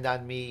his hand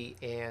on me,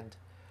 and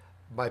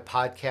my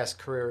podcast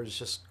career has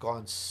just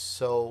gone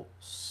so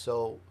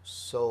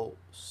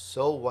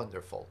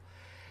wonderful.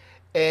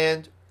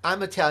 And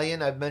I'm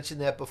Italian. I've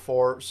mentioned that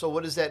before. So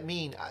what does that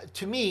mean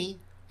to me?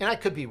 And I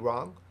could be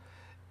wrong.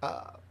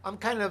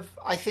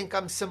 I think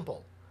I'm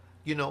simple.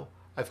 You know,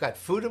 I've got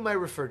food in my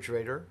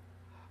refrigerator.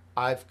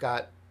 I've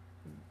got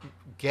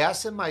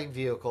gas in my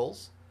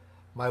vehicles.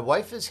 My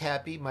wife is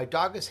happy. My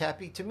dog is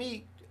happy. To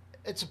me,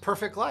 it's a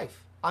perfect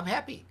life. I'm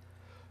happy.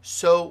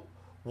 So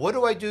what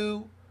do I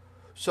do?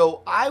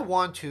 So I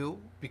want to,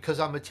 because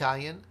I'm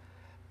Italian,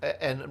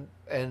 and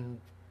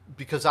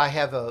because I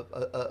have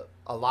a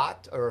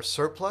lot or a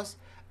surplus,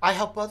 I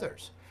help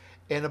others.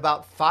 And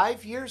about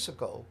 5 years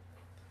ago,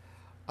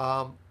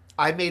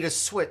 I made a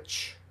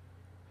switch,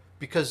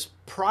 because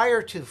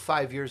prior to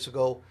 5 years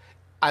ago,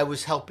 I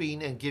was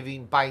helping and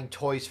giving, buying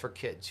toys for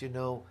kids,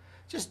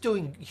 just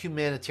doing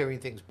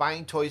humanitarian things,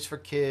 buying toys for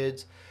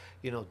kids,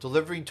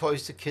 delivering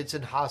toys to kids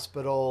in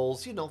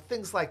hospitals,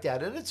 things like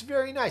that. And it's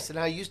very nice. And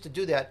I used to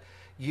do that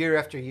year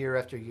after year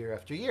after year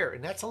after year.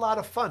 And that's a lot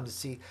of fun to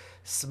see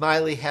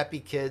smiley,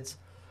 happy kids.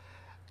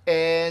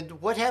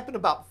 And what happened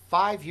about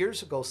 5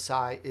 years ago,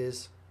 Cy,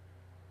 is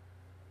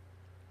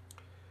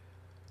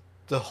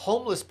the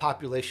homeless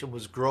population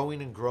was growing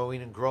and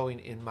growing and growing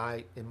in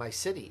my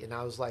city. And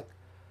I was like,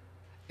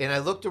 and I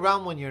looked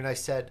around one year and I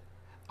said,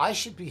 I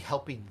should be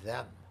helping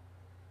them.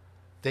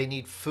 They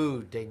need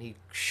food, they need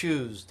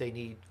shoes, they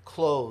need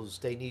clothes,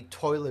 they need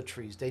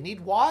toiletries, they need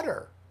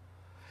water.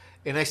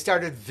 And I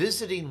started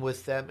visiting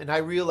with them, and I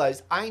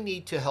realized I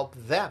need to help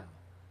them,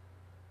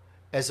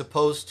 as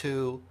opposed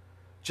to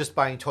just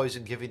buying toys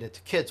and giving it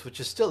to kids, which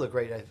is still a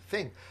great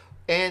thing.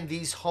 And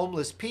these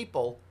homeless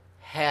people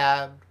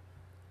have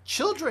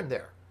children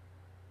there,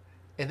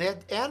 and they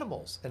had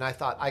animals. And I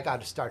thought, I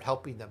got to start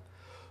helping them.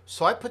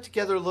 So I put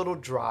together a little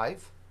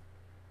drive,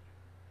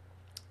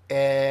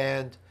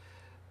 and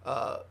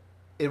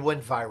it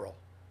went viral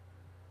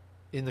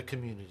in the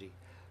community.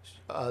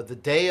 The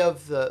day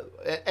of the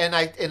and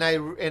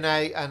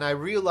I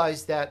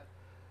realized that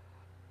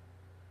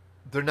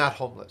they're not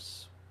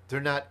homeless. They're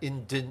not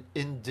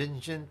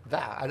indigent.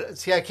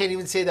 See, I can't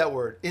even say that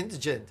word.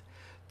 Indigent.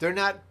 They're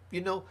not.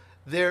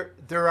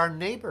 They're our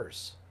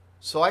neighbors.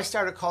 So I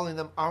started calling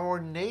them our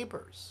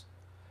neighbors.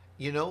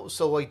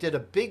 So I did a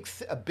big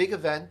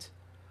event.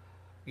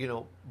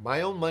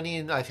 My own money,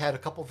 and I've had a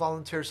couple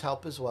volunteers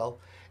help as well.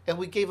 And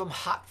we gave them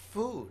hot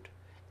food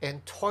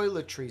and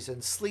toiletries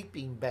and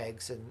sleeping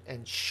bags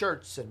and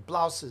shirts and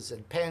blouses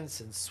and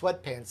pants and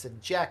sweatpants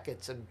and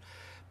jackets and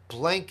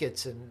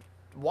blankets and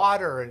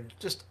water and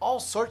just all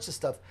sorts of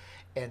stuff.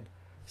 And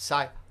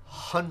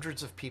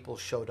hundreds of people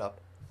showed up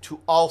to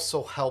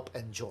also help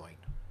and join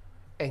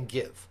and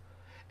give.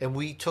 And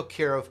we took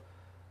care of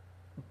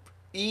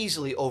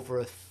easily over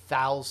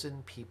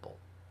 1,000 people.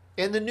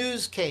 And the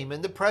news came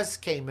and the press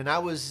came, and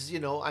I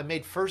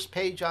made first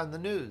page on the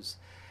news.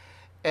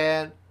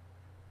 And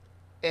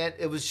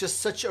it was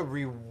just such a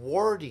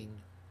rewarding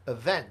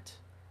event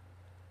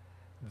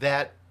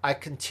that I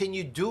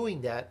continued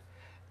doing that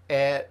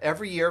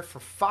every year for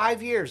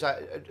 5 years.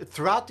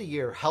 Throughout the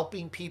year,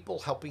 helping people,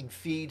 helping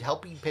feed,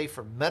 helping pay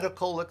for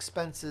medical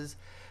expenses,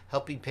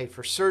 helping pay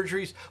for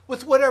surgeries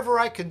with whatever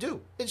I can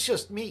do. It's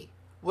just me.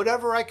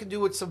 Whatever I can do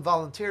with some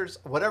volunteers,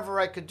 whatever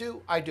I could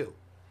do, I do.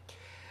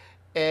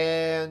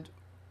 And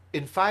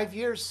in 5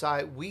 years,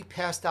 we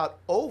passed out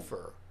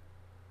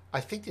I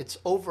think it's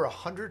over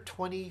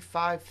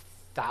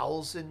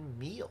 125,000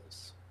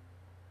 meals.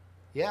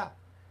 Yeah.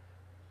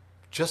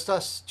 Just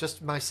us,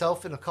 just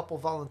myself and a couple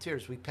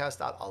volunteers. We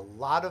passed out a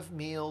lot of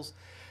meals,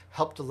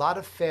 helped a lot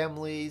of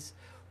families,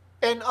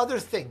 and other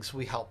things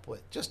we help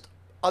with. Just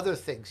other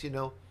things,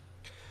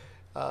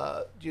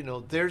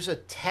 there's a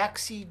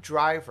taxi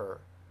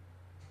driver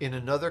in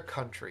another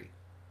country,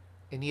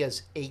 and he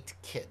has 8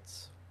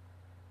 kids.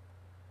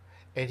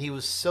 And he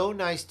was so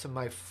nice to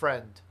my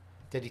friend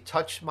that he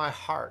touched my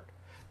heart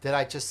that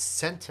I just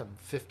sent him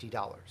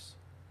 $50.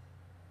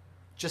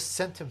 Just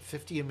sent him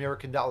 50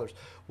 American dollars,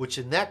 which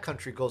in that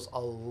country goes a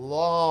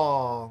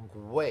long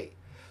way.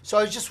 So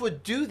I just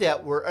would do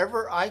that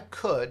wherever I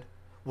could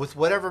with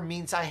whatever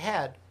means I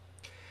had.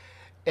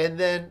 And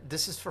then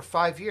this is for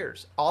 5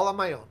 years, all on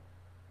my own.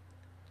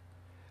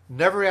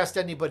 Never asked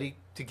anybody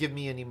to give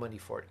me any money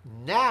for it.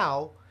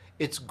 Now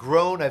it's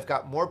grown. I've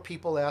got more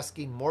people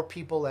asking, more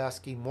people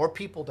asking, more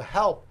people to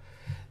help,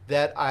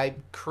 that I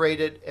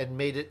created and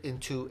made it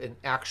into an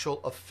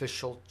actual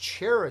official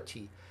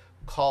charity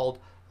called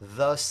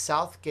the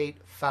Southgate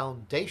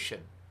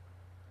Foundation.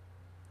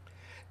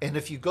 And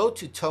if you go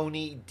to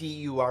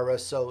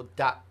DUrso.com,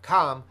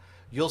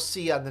 you'll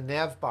see on the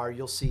nav bar,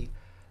 you'll see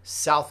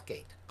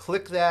Southgate.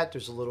 Click that.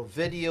 There's a little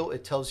video.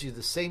 It tells you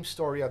the same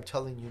story I'm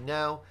telling you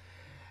now.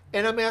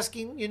 And I'm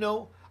asking,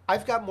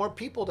 I've got more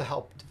people to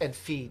help and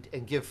feed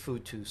and give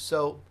food to.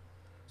 So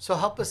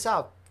help us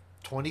out.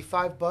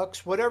 $25,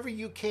 whatever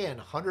you can,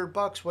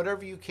 $100,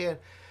 whatever you can.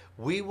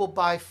 We will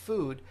buy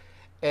food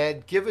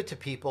and give it to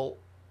people.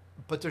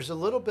 But there's a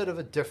little bit of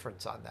a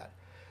difference on that.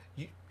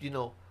 You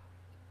know,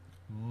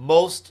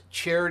 most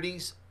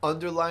charities,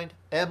 underlined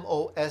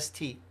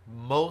MOST,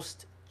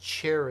 most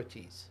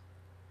charities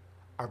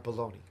are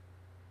baloney.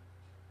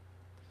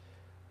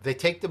 They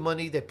take the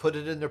money, they put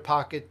it in their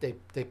pocket,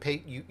 they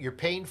pay you're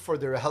paying for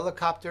their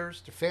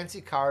helicopters, their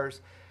fancy cars,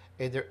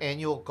 and their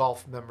annual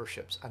golf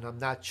memberships. And I'm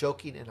not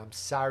joking, and I'm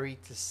sorry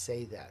to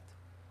say that.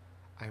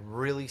 I'm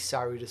really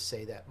sorry to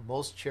say that.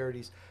 Most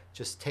charities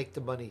just take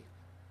the money.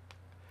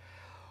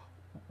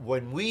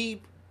 When we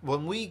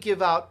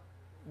give out,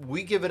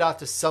 we give it out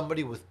to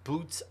somebody with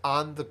boots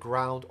on the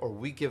ground, or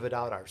we give it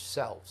out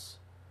ourselves.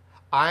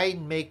 I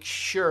make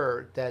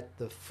sure that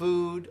the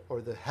food or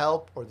the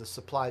help or the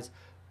supplies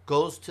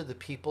goes to the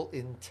people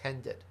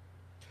intended.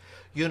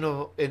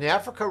 In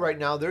Africa right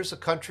now, there's a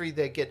country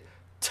that get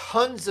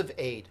tons of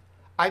aid.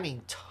 I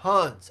mean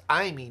tons.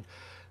 I mean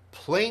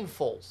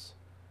planefuls,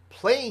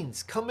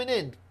 planes coming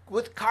in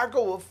with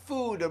cargo of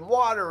food and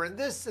water and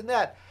this and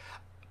that,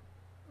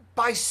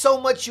 by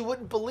so much you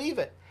wouldn't believe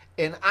it.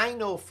 And I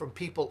know from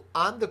people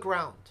on the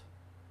ground,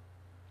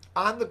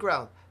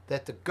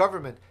 that the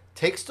government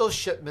takes those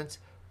shipments,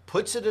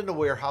 puts it in a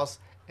warehouse,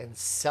 and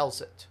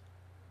sells it.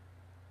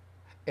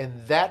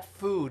 And that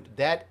food,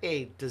 that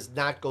aid, does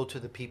not go to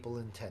the people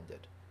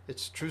intended.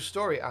 It's a true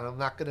story, and I'm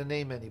not going to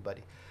name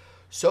anybody.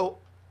 So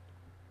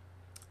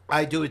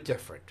I do it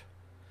different.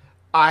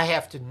 I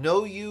have to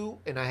know you,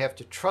 and I have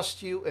to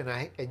trust you,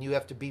 and you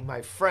have to be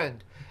my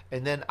friend,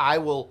 and then I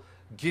will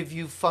give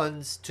you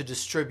funds to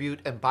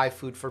distribute and buy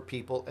food for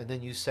people, and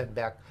then you send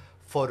back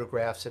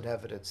photographs and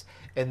evidence.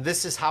 And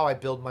this is how I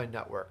build my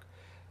network.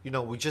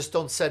 We just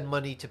don't send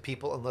money to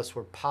people unless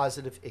we're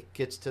positive it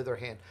gets to their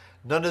hand.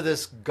 None of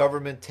this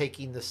government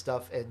taking the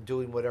stuff and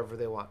doing whatever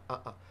they want.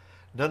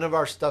 None of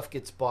our stuff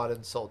gets bought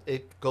and sold.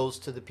 It goes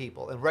to the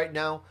people. And right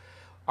now,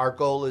 our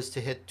goal is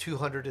to hit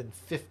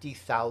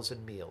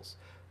 250,000 meals.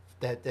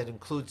 That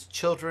includes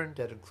children,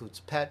 that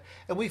includes pet.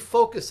 And we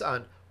focus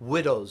on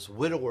widows,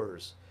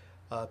 widowers,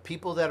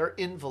 people that are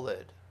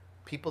invalid,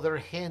 people that are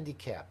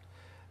handicapped,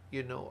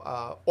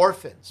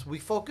 orphans. We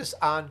focus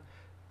on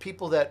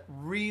people that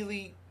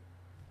really,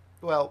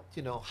 how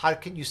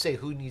can you say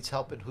who needs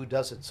help and who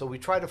doesn't? So we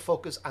try to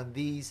focus on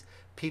these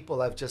people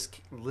I've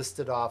just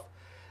listed off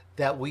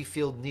that we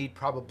feel need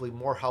probably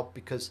more help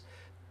because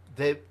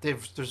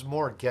there's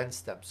more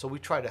against them. So we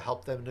try to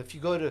help them. And if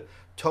you go to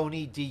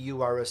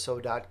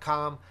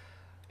TonyDUrso.com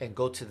and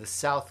go to the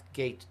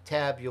Southgate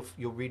tab,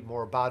 you'll read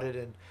more about it.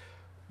 And,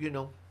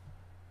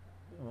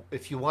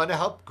 if you want to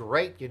help,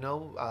 great.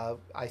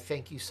 I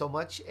thank you so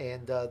much.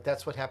 And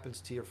that's what happens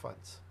to your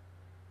funds.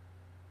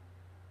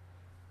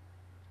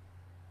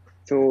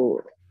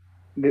 So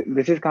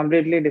this is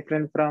completely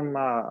different from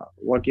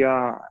what you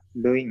are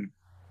doing.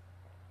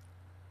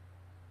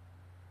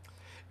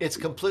 It's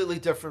completely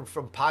different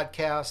from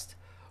podcast,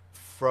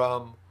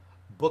 from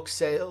book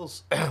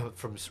sales,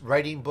 from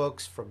writing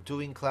books, from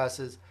doing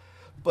classes.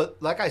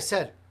 But like I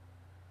said,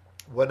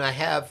 when I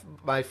have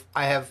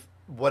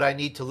what I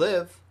need to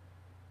live,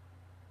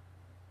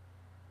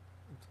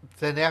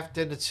 then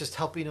it's just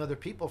helping other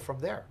people from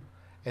there.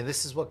 And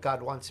this is what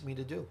God wants me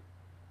to do.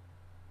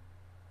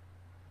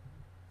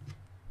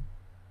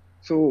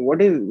 So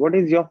what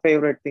is your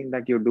favorite thing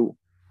that you do?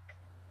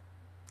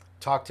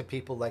 Talk to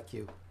people like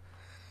you.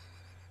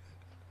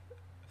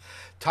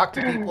 Talk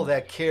to people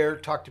that care.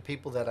 Talk to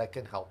people that I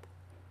can help.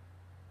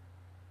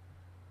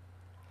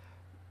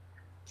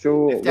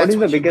 So If what that's is the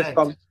what you biggest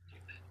meant.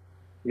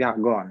 yeah,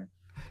 go on.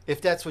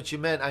 If that's what you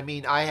meant, I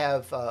mean, I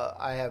have.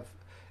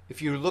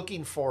 If you're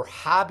looking for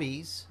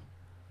hobbies,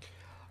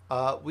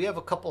 We have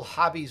a couple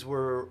hobbies.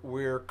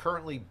 We're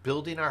currently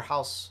building our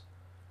house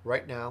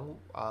right now.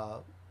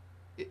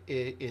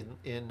 In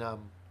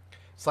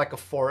it's like a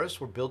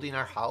forest. We're building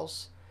our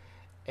house,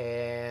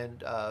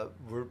 and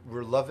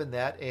we're loving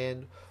that.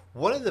 And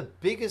one of the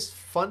biggest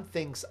fun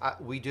things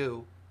we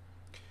do,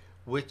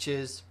 which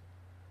is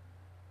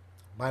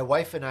my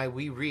wife and I,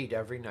 we read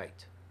every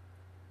night.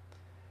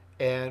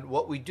 And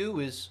what we do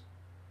is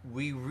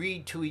we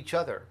read to each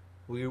other.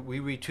 We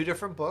read two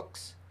different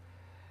books,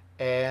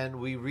 and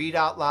we read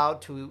out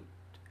loud to,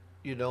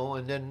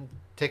 and then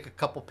take a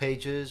couple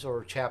pages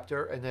or a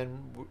chapter, and then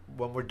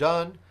when we're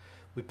done,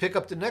 we pick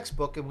up the next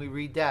book and we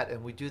read that,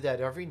 and we do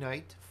that every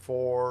night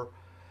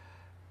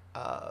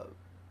uh,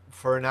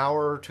 for an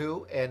hour or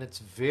two, and it's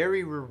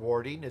very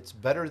rewarding. It's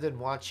better than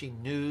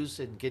watching news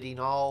and getting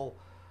all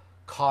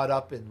caught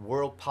up in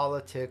world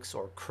politics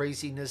or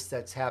craziness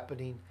that's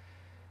happening,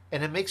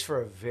 and it makes for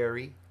a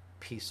very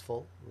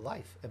peaceful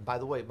life. And by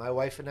the way, my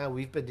wife and I,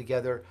 we've been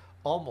together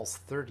almost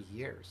 30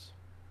 years.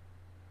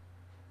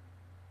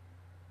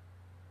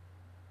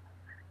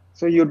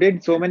 So you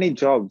did so many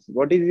jobs.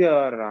 What is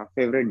your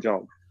favorite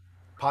job?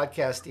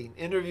 Podcasting,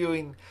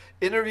 interviewing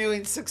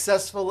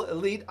successful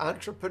elite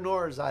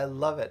entrepreneurs. I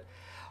love it.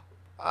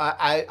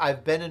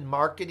 I've been in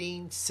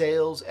marketing,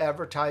 sales,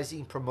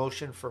 advertising,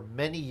 promotion for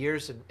many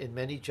years in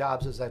many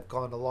jobs as I've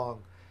gone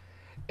along.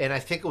 And I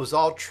think it was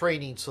all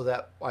training so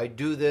that I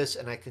do this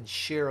and I can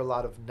share a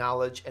lot of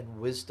knowledge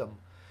and wisdom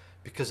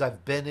because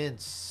I've been in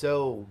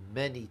so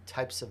many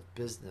types of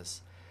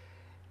business.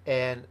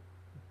 And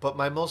but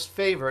my most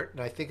favorite,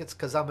 and I think it's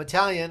because I'm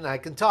Italian and I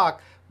can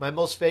talk, my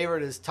most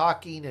favorite is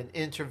talking and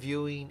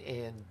interviewing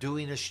and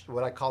doing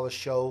what I call a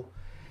show,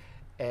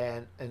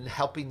 and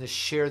helping to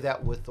share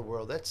that with the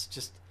world. That's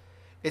just,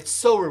 it's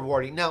so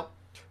rewarding. Now,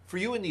 for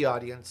you in the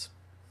audience,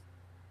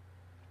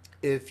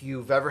 if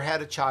you've ever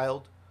had a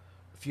child,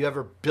 if you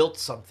ever built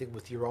something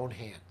with your own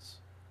hands,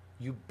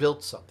 you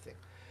built something.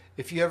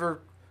 If you ever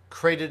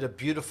created a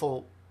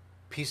beautiful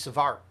piece of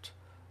art,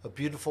 a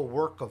beautiful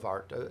work of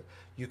art,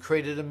 you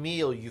created a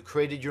meal, you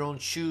created your own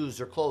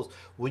shoes or clothes.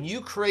 When you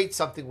create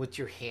something with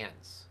your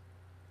hands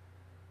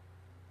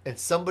and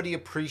somebody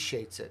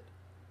appreciates it,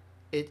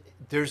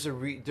 there's a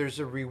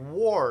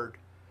reward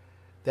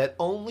that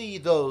only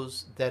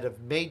those that have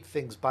made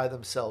things by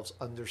themselves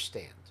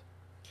understand.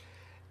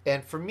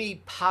 And for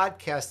me,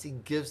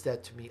 podcasting gives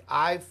that to me.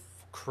 I've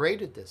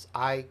created this.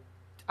 I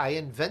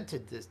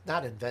invented this,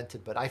 not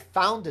invented, but I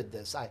founded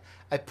this. I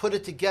put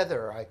it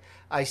together.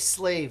 I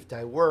slaved,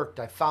 I worked,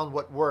 I found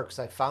what works,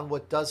 I found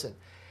what doesn't.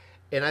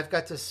 And I've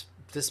got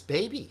this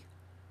baby,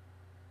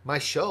 my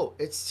show.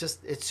 It's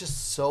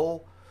just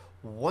so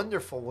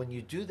wonderful when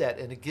you do that,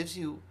 and it gives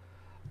you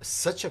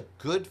such a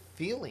good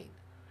feeling.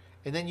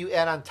 And then you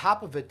add on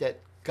top of it that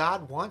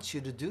God wants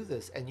you to do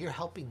this and you're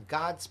helping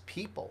God's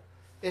people.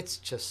 It's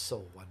just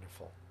so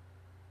wonderful.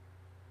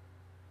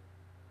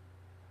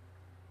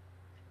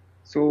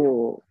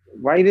 So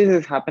why this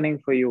is happening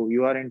for you?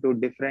 You are into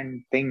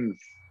different things.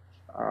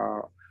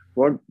 Uh,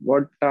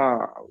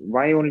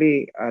 why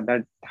only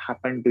that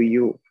happened to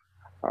you?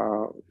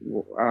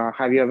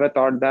 Have you ever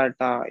thought that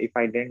if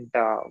I didn't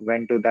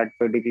went to that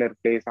particular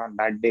place on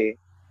that day,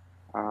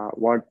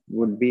 what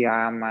would be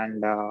I am,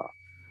 and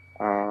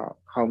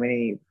how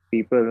many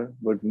people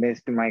would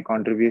miss my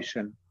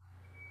contribution?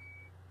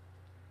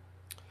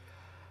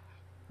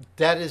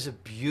 That is a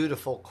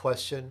beautiful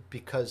question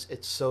because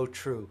it's so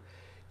true.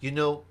 You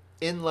know,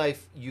 in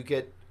life,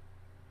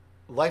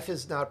 life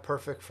is not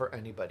perfect for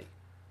anybody,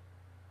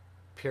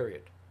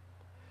 period.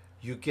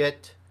 You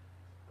get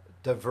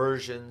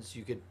diversions,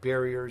 you get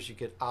barriers, you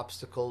get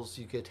obstacles,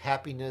 you get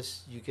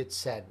happiness, you get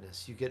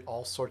sadness, you get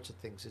all sorts of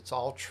things. It's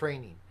all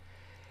training.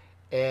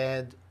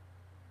 And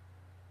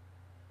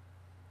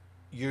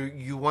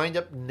you wind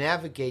up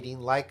navigating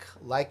like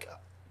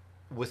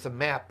with a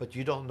map, but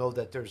you don't know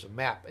that there's a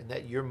map and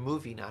that you're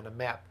moving on a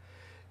map.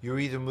 You're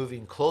either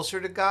moving closer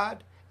to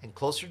God and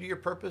closer to your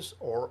purpose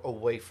or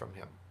away from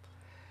Him.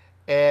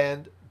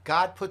 And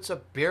God puts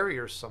up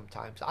barriers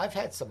sometimes. I've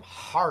had some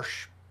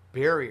harsh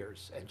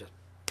barriers and just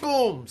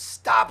boom,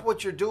 stop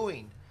what you're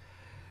doing.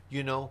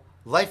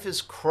 Life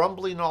is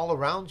crumbling all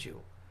around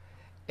you.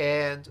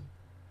 And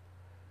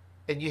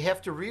and you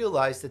have to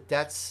realize that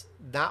that's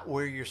not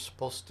where you're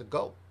supposed to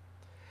go.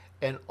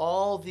 And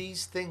all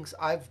these things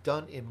I've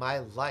done in my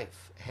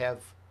life have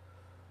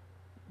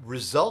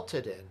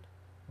resulted in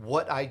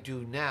what I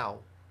do now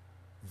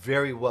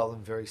very well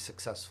and very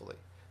successfully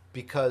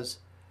because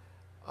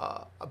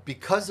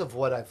because of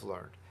what I've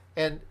learned.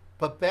 And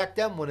but back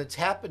then when it's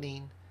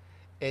happening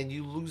and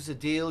you lose a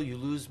deal, you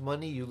lose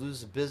money, you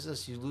lose a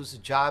business, you lose a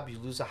job, you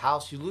lose a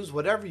house, you lose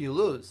whatever you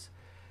lose,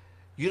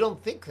 you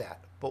don't think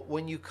that. But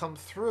when you come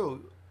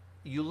through,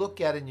 you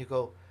look at it and you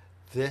go,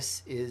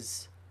 this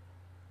is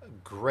a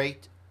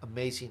great,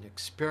 amazing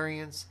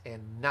experience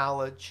and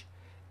knowledge,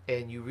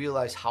 and you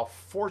realize how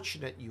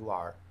fortunate you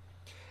are.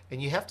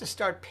 And you have to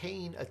start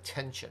paying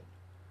attention.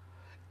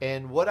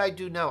 And what I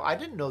do now, I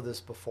didn't know this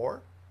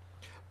before,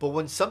 but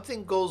when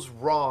something goes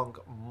wrong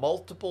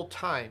multiple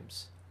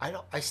times,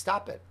 I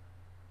stop it.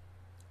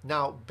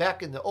 Now,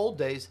 back in the old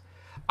days,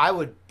 I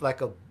would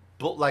like a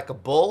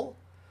bull,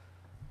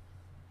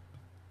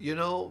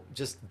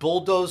 just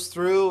bulldoze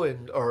through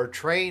and or a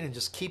train and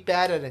just keep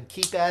at it and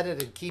keep at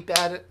it and keep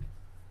at it.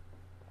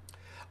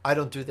 I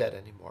don't do that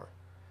anymore.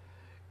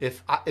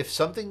 If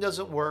something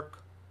doesn't work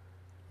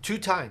 2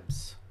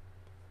 times,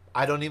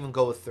 I don't even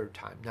go a third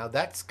time. Now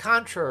that's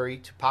contrary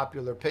to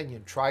popular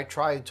opinion. Try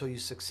until you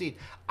succeed.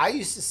 I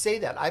used to say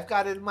that. I've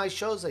got it in my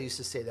shows. I used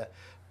to say that,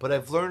 but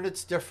I've learned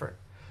it's different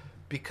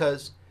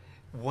because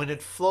when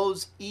it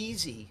flows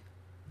easy,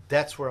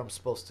 that's where I'm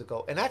supposed to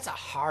go. And that's a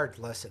hard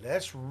lesson.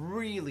 That's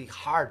really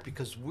hard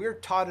because we're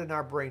taught in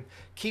our brain,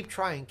 keep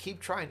trying, keep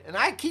trying. And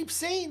I keep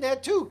saying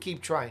that too,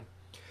 keep trying.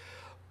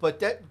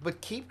 But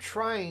keep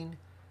trying.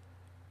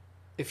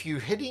 If you're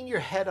hitting your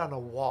head on a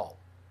wall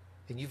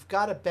and you've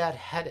got a bad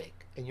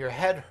headache and your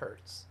head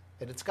hurts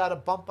and it's got a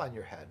bump on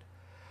your head,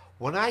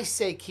 when I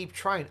say keep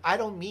trying, I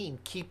don't mean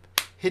keep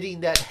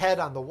hitting that head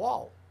on the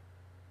wall.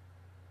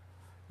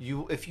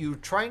 If you're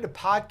trying to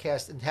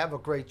podcast and have a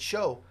great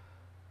show,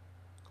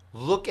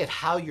 look at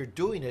how you're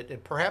doing it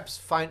and perhaps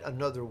find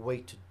another way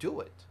to do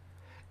it.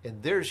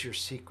 And there's your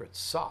secret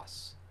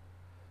sauce.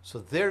 So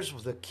there's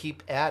the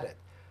keep at it.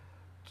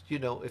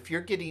 If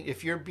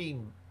you're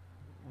being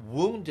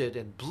wounded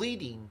and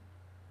bleeding,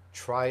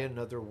 try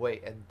another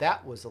way. And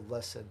that was a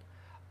lesson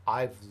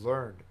I've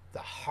learned the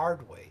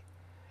hard way.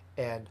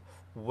 And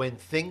when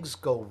things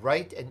go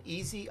right and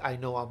easy, I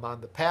know I'm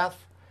on the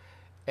path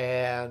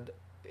and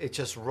it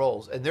just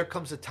rolls. And there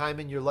comes a time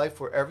in your life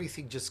where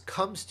everything just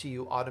comes to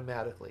you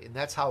automatically. And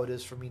that's how it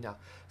is for me now.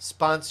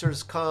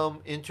 Sponsors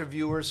come,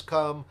 interviewers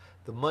come,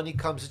 the money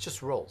comes, it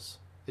just rolls.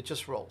 It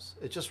just rolls.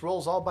 It just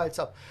rolls all by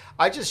itself.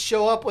 I just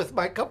show up with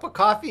my cup of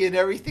coffee and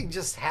everything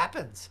just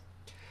happens.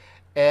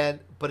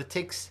 But it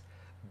takes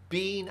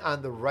being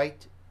on the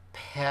right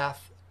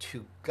path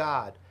to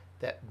God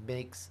that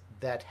makes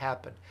that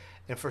happen.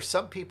 And for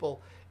some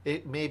people,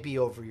 it may be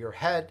over your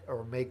head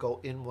or may go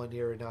in one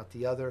ear and out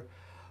the other.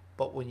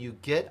 But when you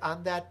get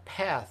on that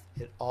path,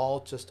 it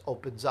all just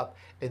opens up.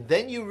 And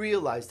then you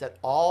realize that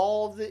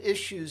all the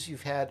issues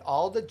you've had,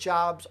 all the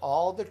jobs,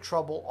 all the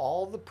trouble,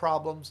 all the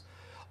problems,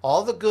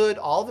 all the good,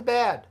 all the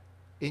bad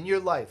in your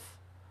life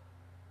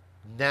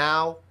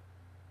now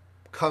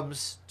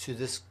comes to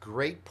this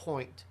great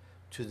point,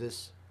 to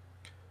this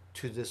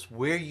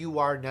where you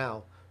are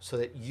now, so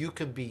that you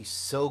can be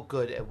so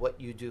good at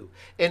what you do.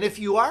 And if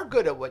you are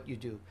good at what you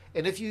do,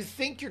 and if you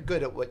think you're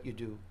good at what you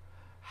do,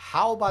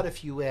 how about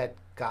if you add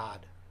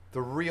God,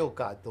 the real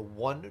God, the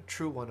one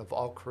true one of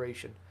all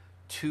creation,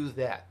 to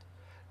that?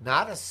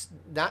 Not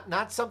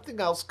something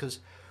else, because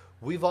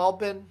we've all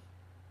been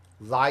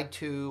lied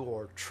to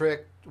or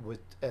tricked with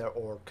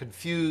or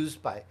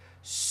confused by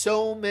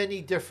so many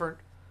different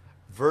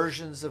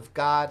versions of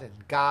God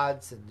and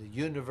gods and the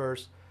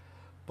universe.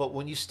 But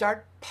when you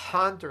start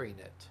pondering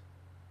it,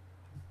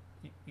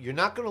 you're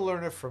not going to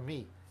learn it from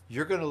me.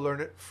 You're going to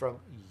learn it from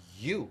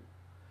you.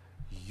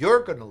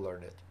 You're going to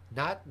learn it,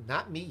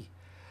 not me.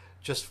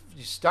 Just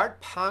you start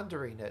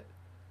pondering it,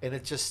 and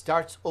it just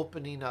starts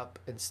opening up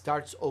and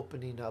starts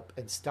opening up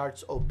and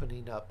starts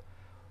opening up.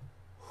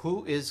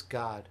 Who is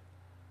God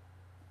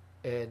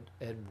and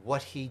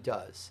what he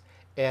does?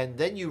 And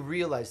then you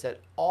realize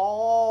that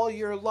all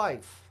your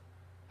life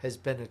has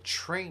been a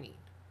training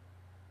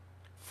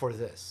for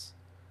this.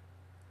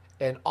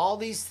 And all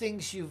these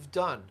things you've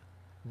done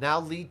now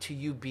lead to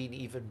you being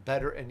even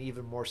better and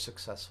even more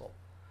successful.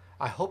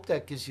 I hope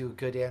that gives you a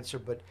good answer,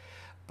 but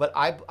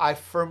I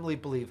firmly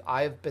believe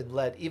I have been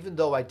led, even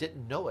though I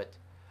didn't know it,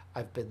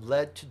 I've been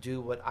led to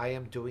do what I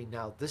am doing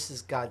now. This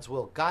is God's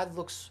will. God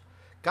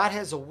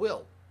has a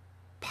will.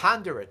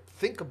 Ponder it,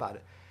 think about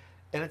it.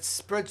 And it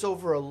spreads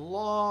over a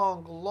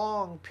long,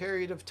 long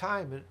period of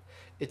time. And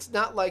it's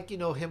not like,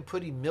 him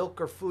putting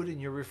milk or food in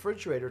your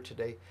refrigerator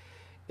today.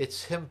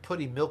 It's him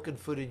putting milk and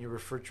food in your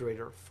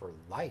refrigerator for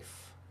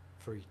life,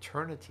 for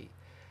eternity.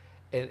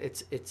 And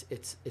it's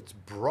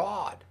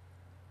broad.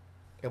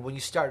 And when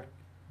you start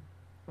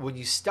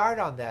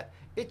on that,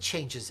 it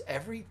changes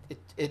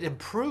it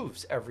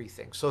improves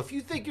everything. So if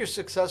you think you're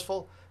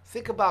successful,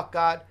 think about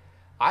God.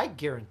 I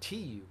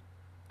guarantee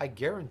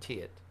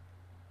it,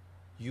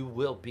 you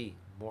will be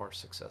more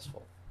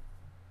successful.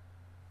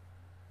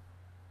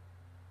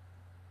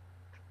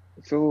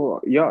 So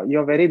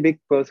you're a very big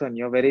person.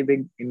 You're a very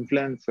big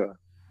influencer.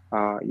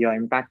 You're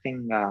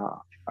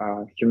impacting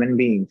human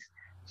beings.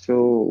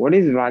 So what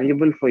is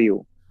valuable for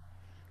you?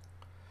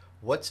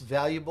 What's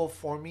valuable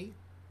for me?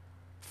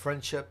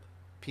 Friendship,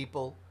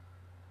 people,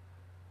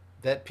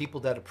 people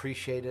that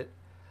appreciate it.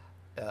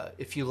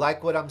 If you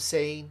like what I'm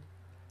saying,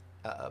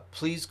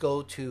 please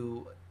go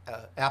to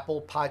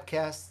Apple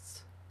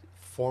Podcasts,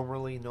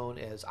 formerly known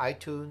as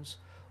iTunes.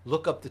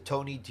 Look up the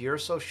Tony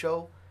DUrso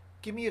Show.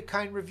 Give me a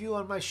kind review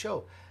on my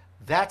show.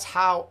 That's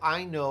how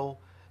I know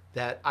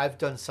that I've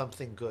done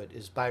something good,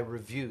 is by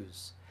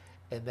reviews,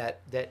 and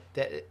that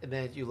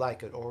you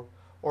like it.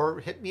 Or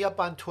hit me up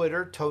on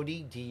Twitter,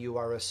 Tony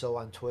DUrso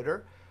on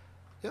Twitter.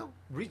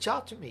 Reach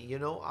out to me.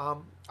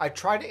 I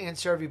try to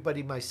answer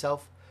everybody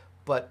myself,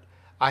 but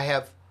I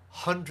have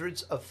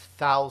hundreds of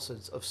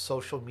thousands of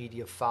social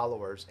media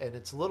followers, and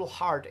it's a little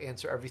hard to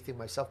answer everything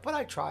myself, but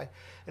I try,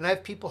 and I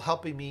have people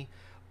helping me.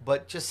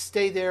 But just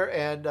stay there,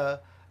 and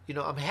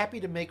I'm happy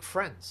to make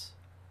friends.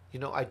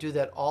 I do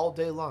that all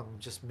day long,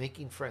 just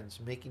making friends,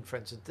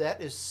 and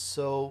that is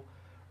so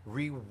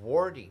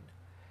rewarding.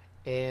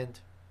 And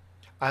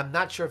I'm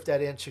not sure if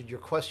that answered your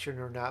question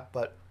or not,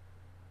 but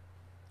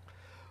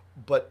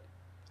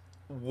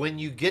when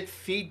you get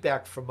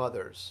feedback from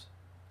others,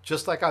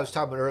 just like I was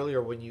talking about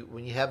earlier, when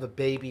you have a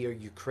baby or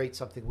you create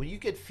something, when you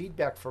get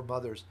feedback from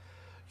others,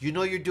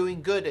 you're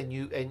doing good, and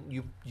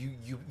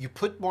you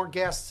put more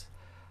gas.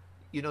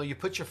 You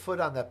put your foot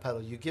on that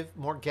pedal. You give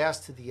more gas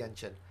to the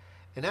engine,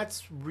 and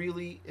that's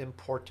really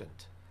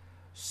important.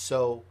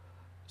 So,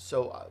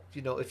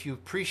 if you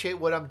appreciate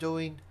what I'm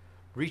doing,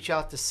 reach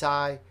out to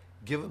Cy,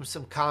 give him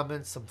some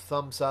comments, some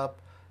thumbs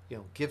up.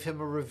 Give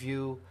him a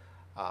review.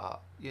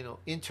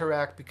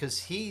 Interact,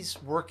 because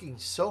he's working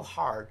so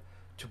hard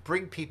to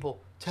bring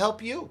people to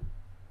help you.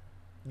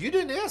 You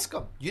didn't ask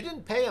him. You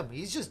didn't pay him.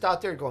 He's just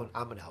out there going,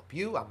 I'm going to help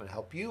you. I'm going to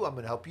help you. I'm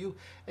going to help you.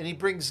 And he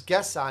brings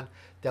guests on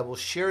that will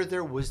share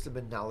their wisdom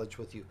and knowledge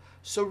with you.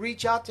 So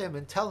reach out to him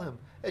and tell him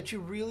that you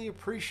really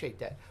appreciate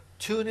that.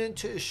 Tune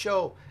into his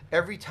show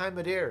every time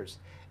it airs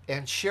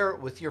and share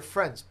it with your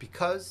friends,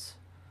 because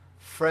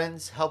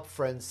friends help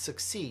friends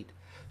succeed.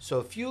 So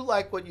if you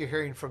like what you're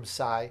hearing from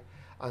Cy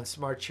on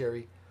Smart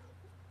Cherry,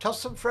 tell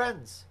some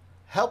friends.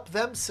 Help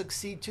them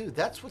succeed too.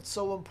 That's what's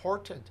so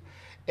important.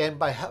 And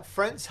by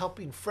friends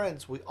helping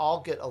friends, we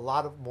all get a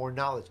lot of more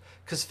knowledge.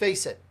 Because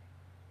face it,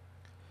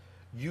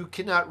 you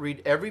cannot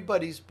read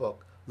everybody's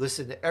book,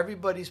 listen to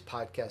everybody's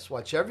podcast,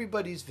 watch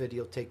everybody's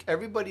video, take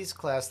everybody's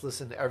class,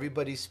 listen to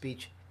everybody's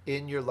speech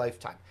in your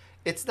lifetime.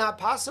 It's not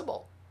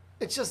possible.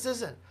 It just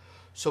isn't.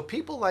 So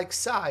people like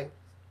Cy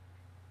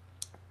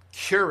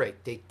curate,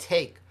 they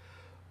take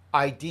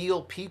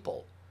ideal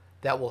people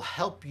that will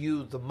help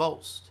you the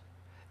most,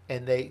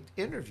 and they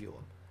interview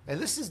them. And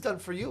this is done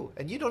for you.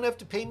 And you don't have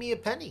to pay me a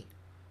penny.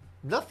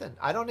 Nothing.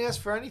 I don't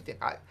ask for anything.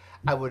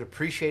 I would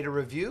appreciate a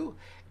review.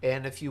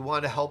 And if you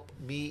want to help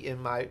me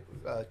in my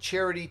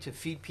charity to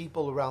feed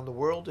people around the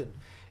world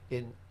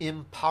in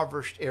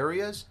impoverished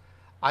areas,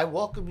 I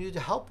welcome you to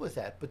help with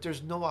that. But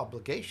there's no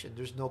obligation.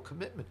 There's no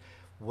commitment.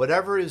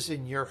 Whatever is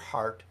in your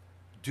heart,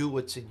 do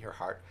what's in your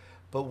heart.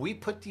 But we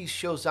put these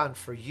shows on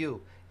for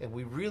you, and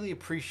we really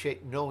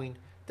appreciate knowing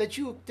that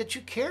you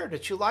care,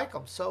 that you like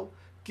them. So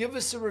give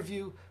us a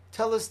review.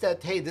 Tell us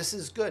that, hey, this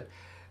is good.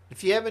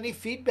 If you have any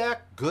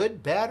feedback,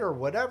 good, bad, or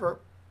whatever,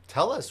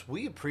 tell us.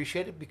 We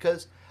appreciate it,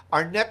 because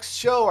our next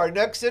show, our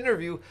next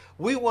interview,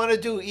 we want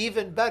to do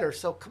even better.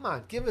 So come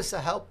on, give us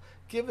a help,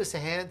 give us a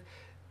hand,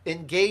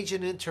 engage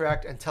and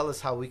interact, and tell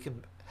us how we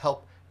can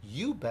help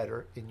you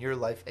better in your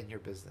life and your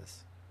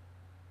business.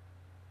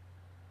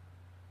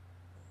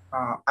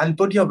 I'll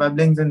put your web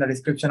links in the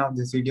description of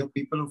this video.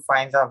 People who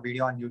finds our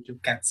video on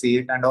YouTube can see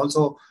it, and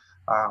also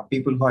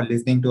people who are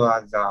listening to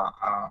us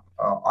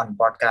on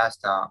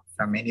podcast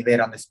from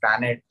anywhere on this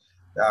planet,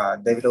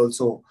 they will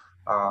also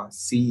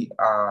see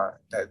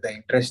the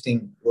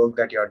interesting work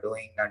that you're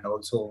doing, and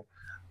also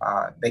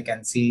they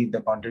can see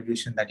the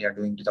contribution that you're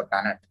doing to the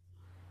planet.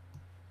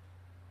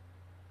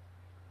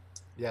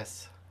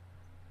 Yes.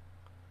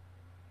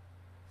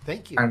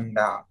 Thank you. And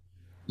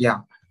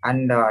yeah,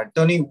 and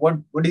Tony,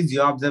 what is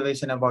your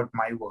observation about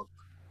my work?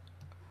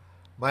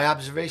 My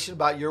observation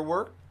about your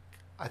work,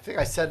 I think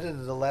I said it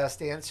in the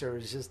last answer,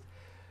 is just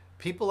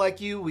people like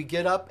you, we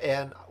get up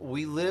and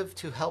we live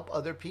to help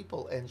other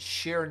people and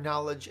share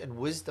knowledge and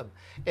wisdom.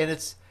 And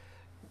it's,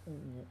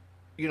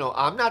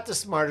 I'm not the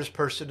smartest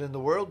person in the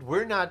world.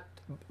 We're not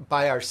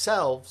by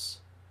ourselves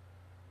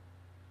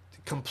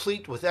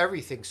complete with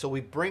everything. So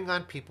we bring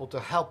on people to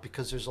help,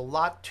 because there's a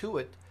lot to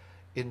it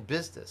in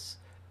business,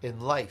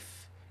 in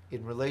life,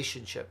 in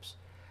relationships.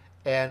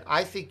 And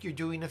I think you're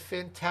doing a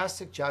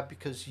fantastic job,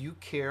 because you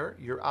care.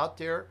 You're out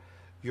there,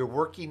 you're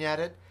working at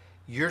it,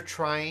 you're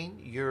trying,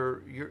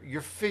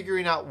 you're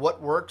figuring out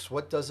what works,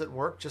 what doesn't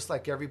work, just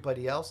like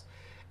everybody else,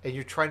 and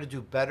you're trying to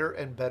do better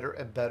and better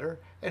and better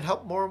and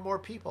help more and more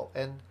people.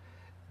 And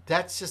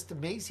that's just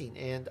amazing.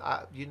 And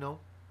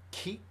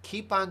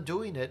keep on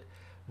doing it,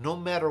 no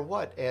matter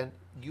what, and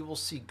you will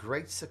see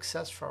great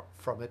success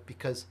from it,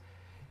 because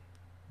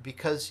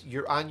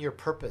you're on your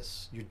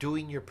purpose. You're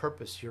doing your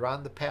purpose. You're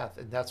on the path,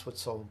 and that's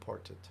what's so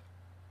important.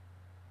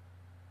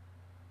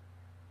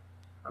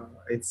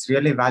 It's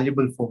really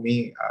valuable for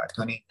me,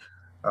 Tony.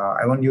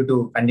 I want you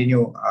to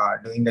continue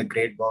doing the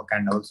great work,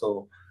 and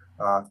also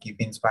keep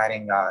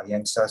inspiring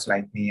youngsters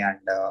like me, and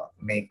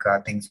make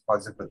things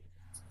possible.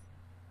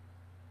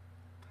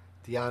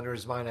 The honor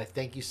is mine. I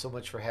thank you so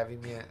much for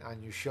having me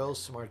on your show,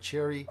 Smart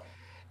Cherry,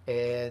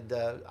 and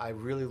I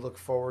really look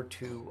forward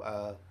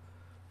to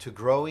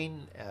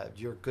growing.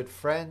 You're a good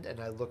friend, and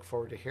I look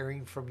forward to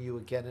hearing from you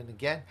again and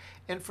again,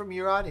 and from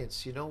your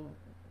audience.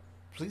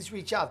 Please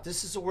reach out.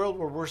 This is a world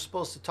where we're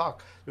supposed to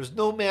talk. There's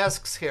no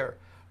masks here.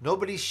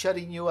 Nobody's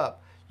shutting you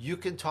up. You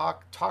can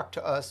talk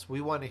to us.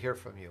 We want to hear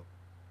from you.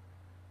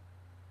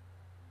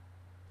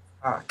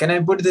 Can I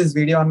put this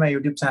video on my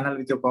YouTube channel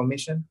with your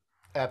permission?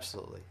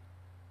 Absolutely.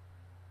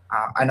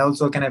 And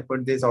also, can I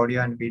put this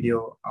audio and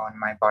video on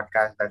my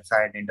podcast,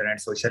 website, internet,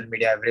 social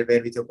media,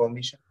 everywhere with your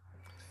permission?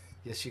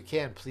 Yes, you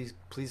can.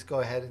 Please go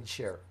ahead and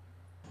share.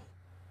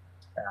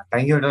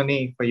 Thank you,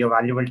 Tony, for your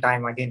valuable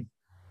time again.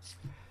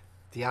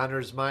 The honor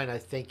is mine. I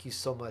thank you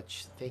so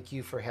much. Thank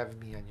you for having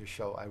me on your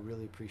show. I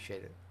really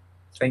appreciate it.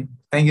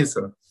 Thank you,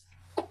 sir.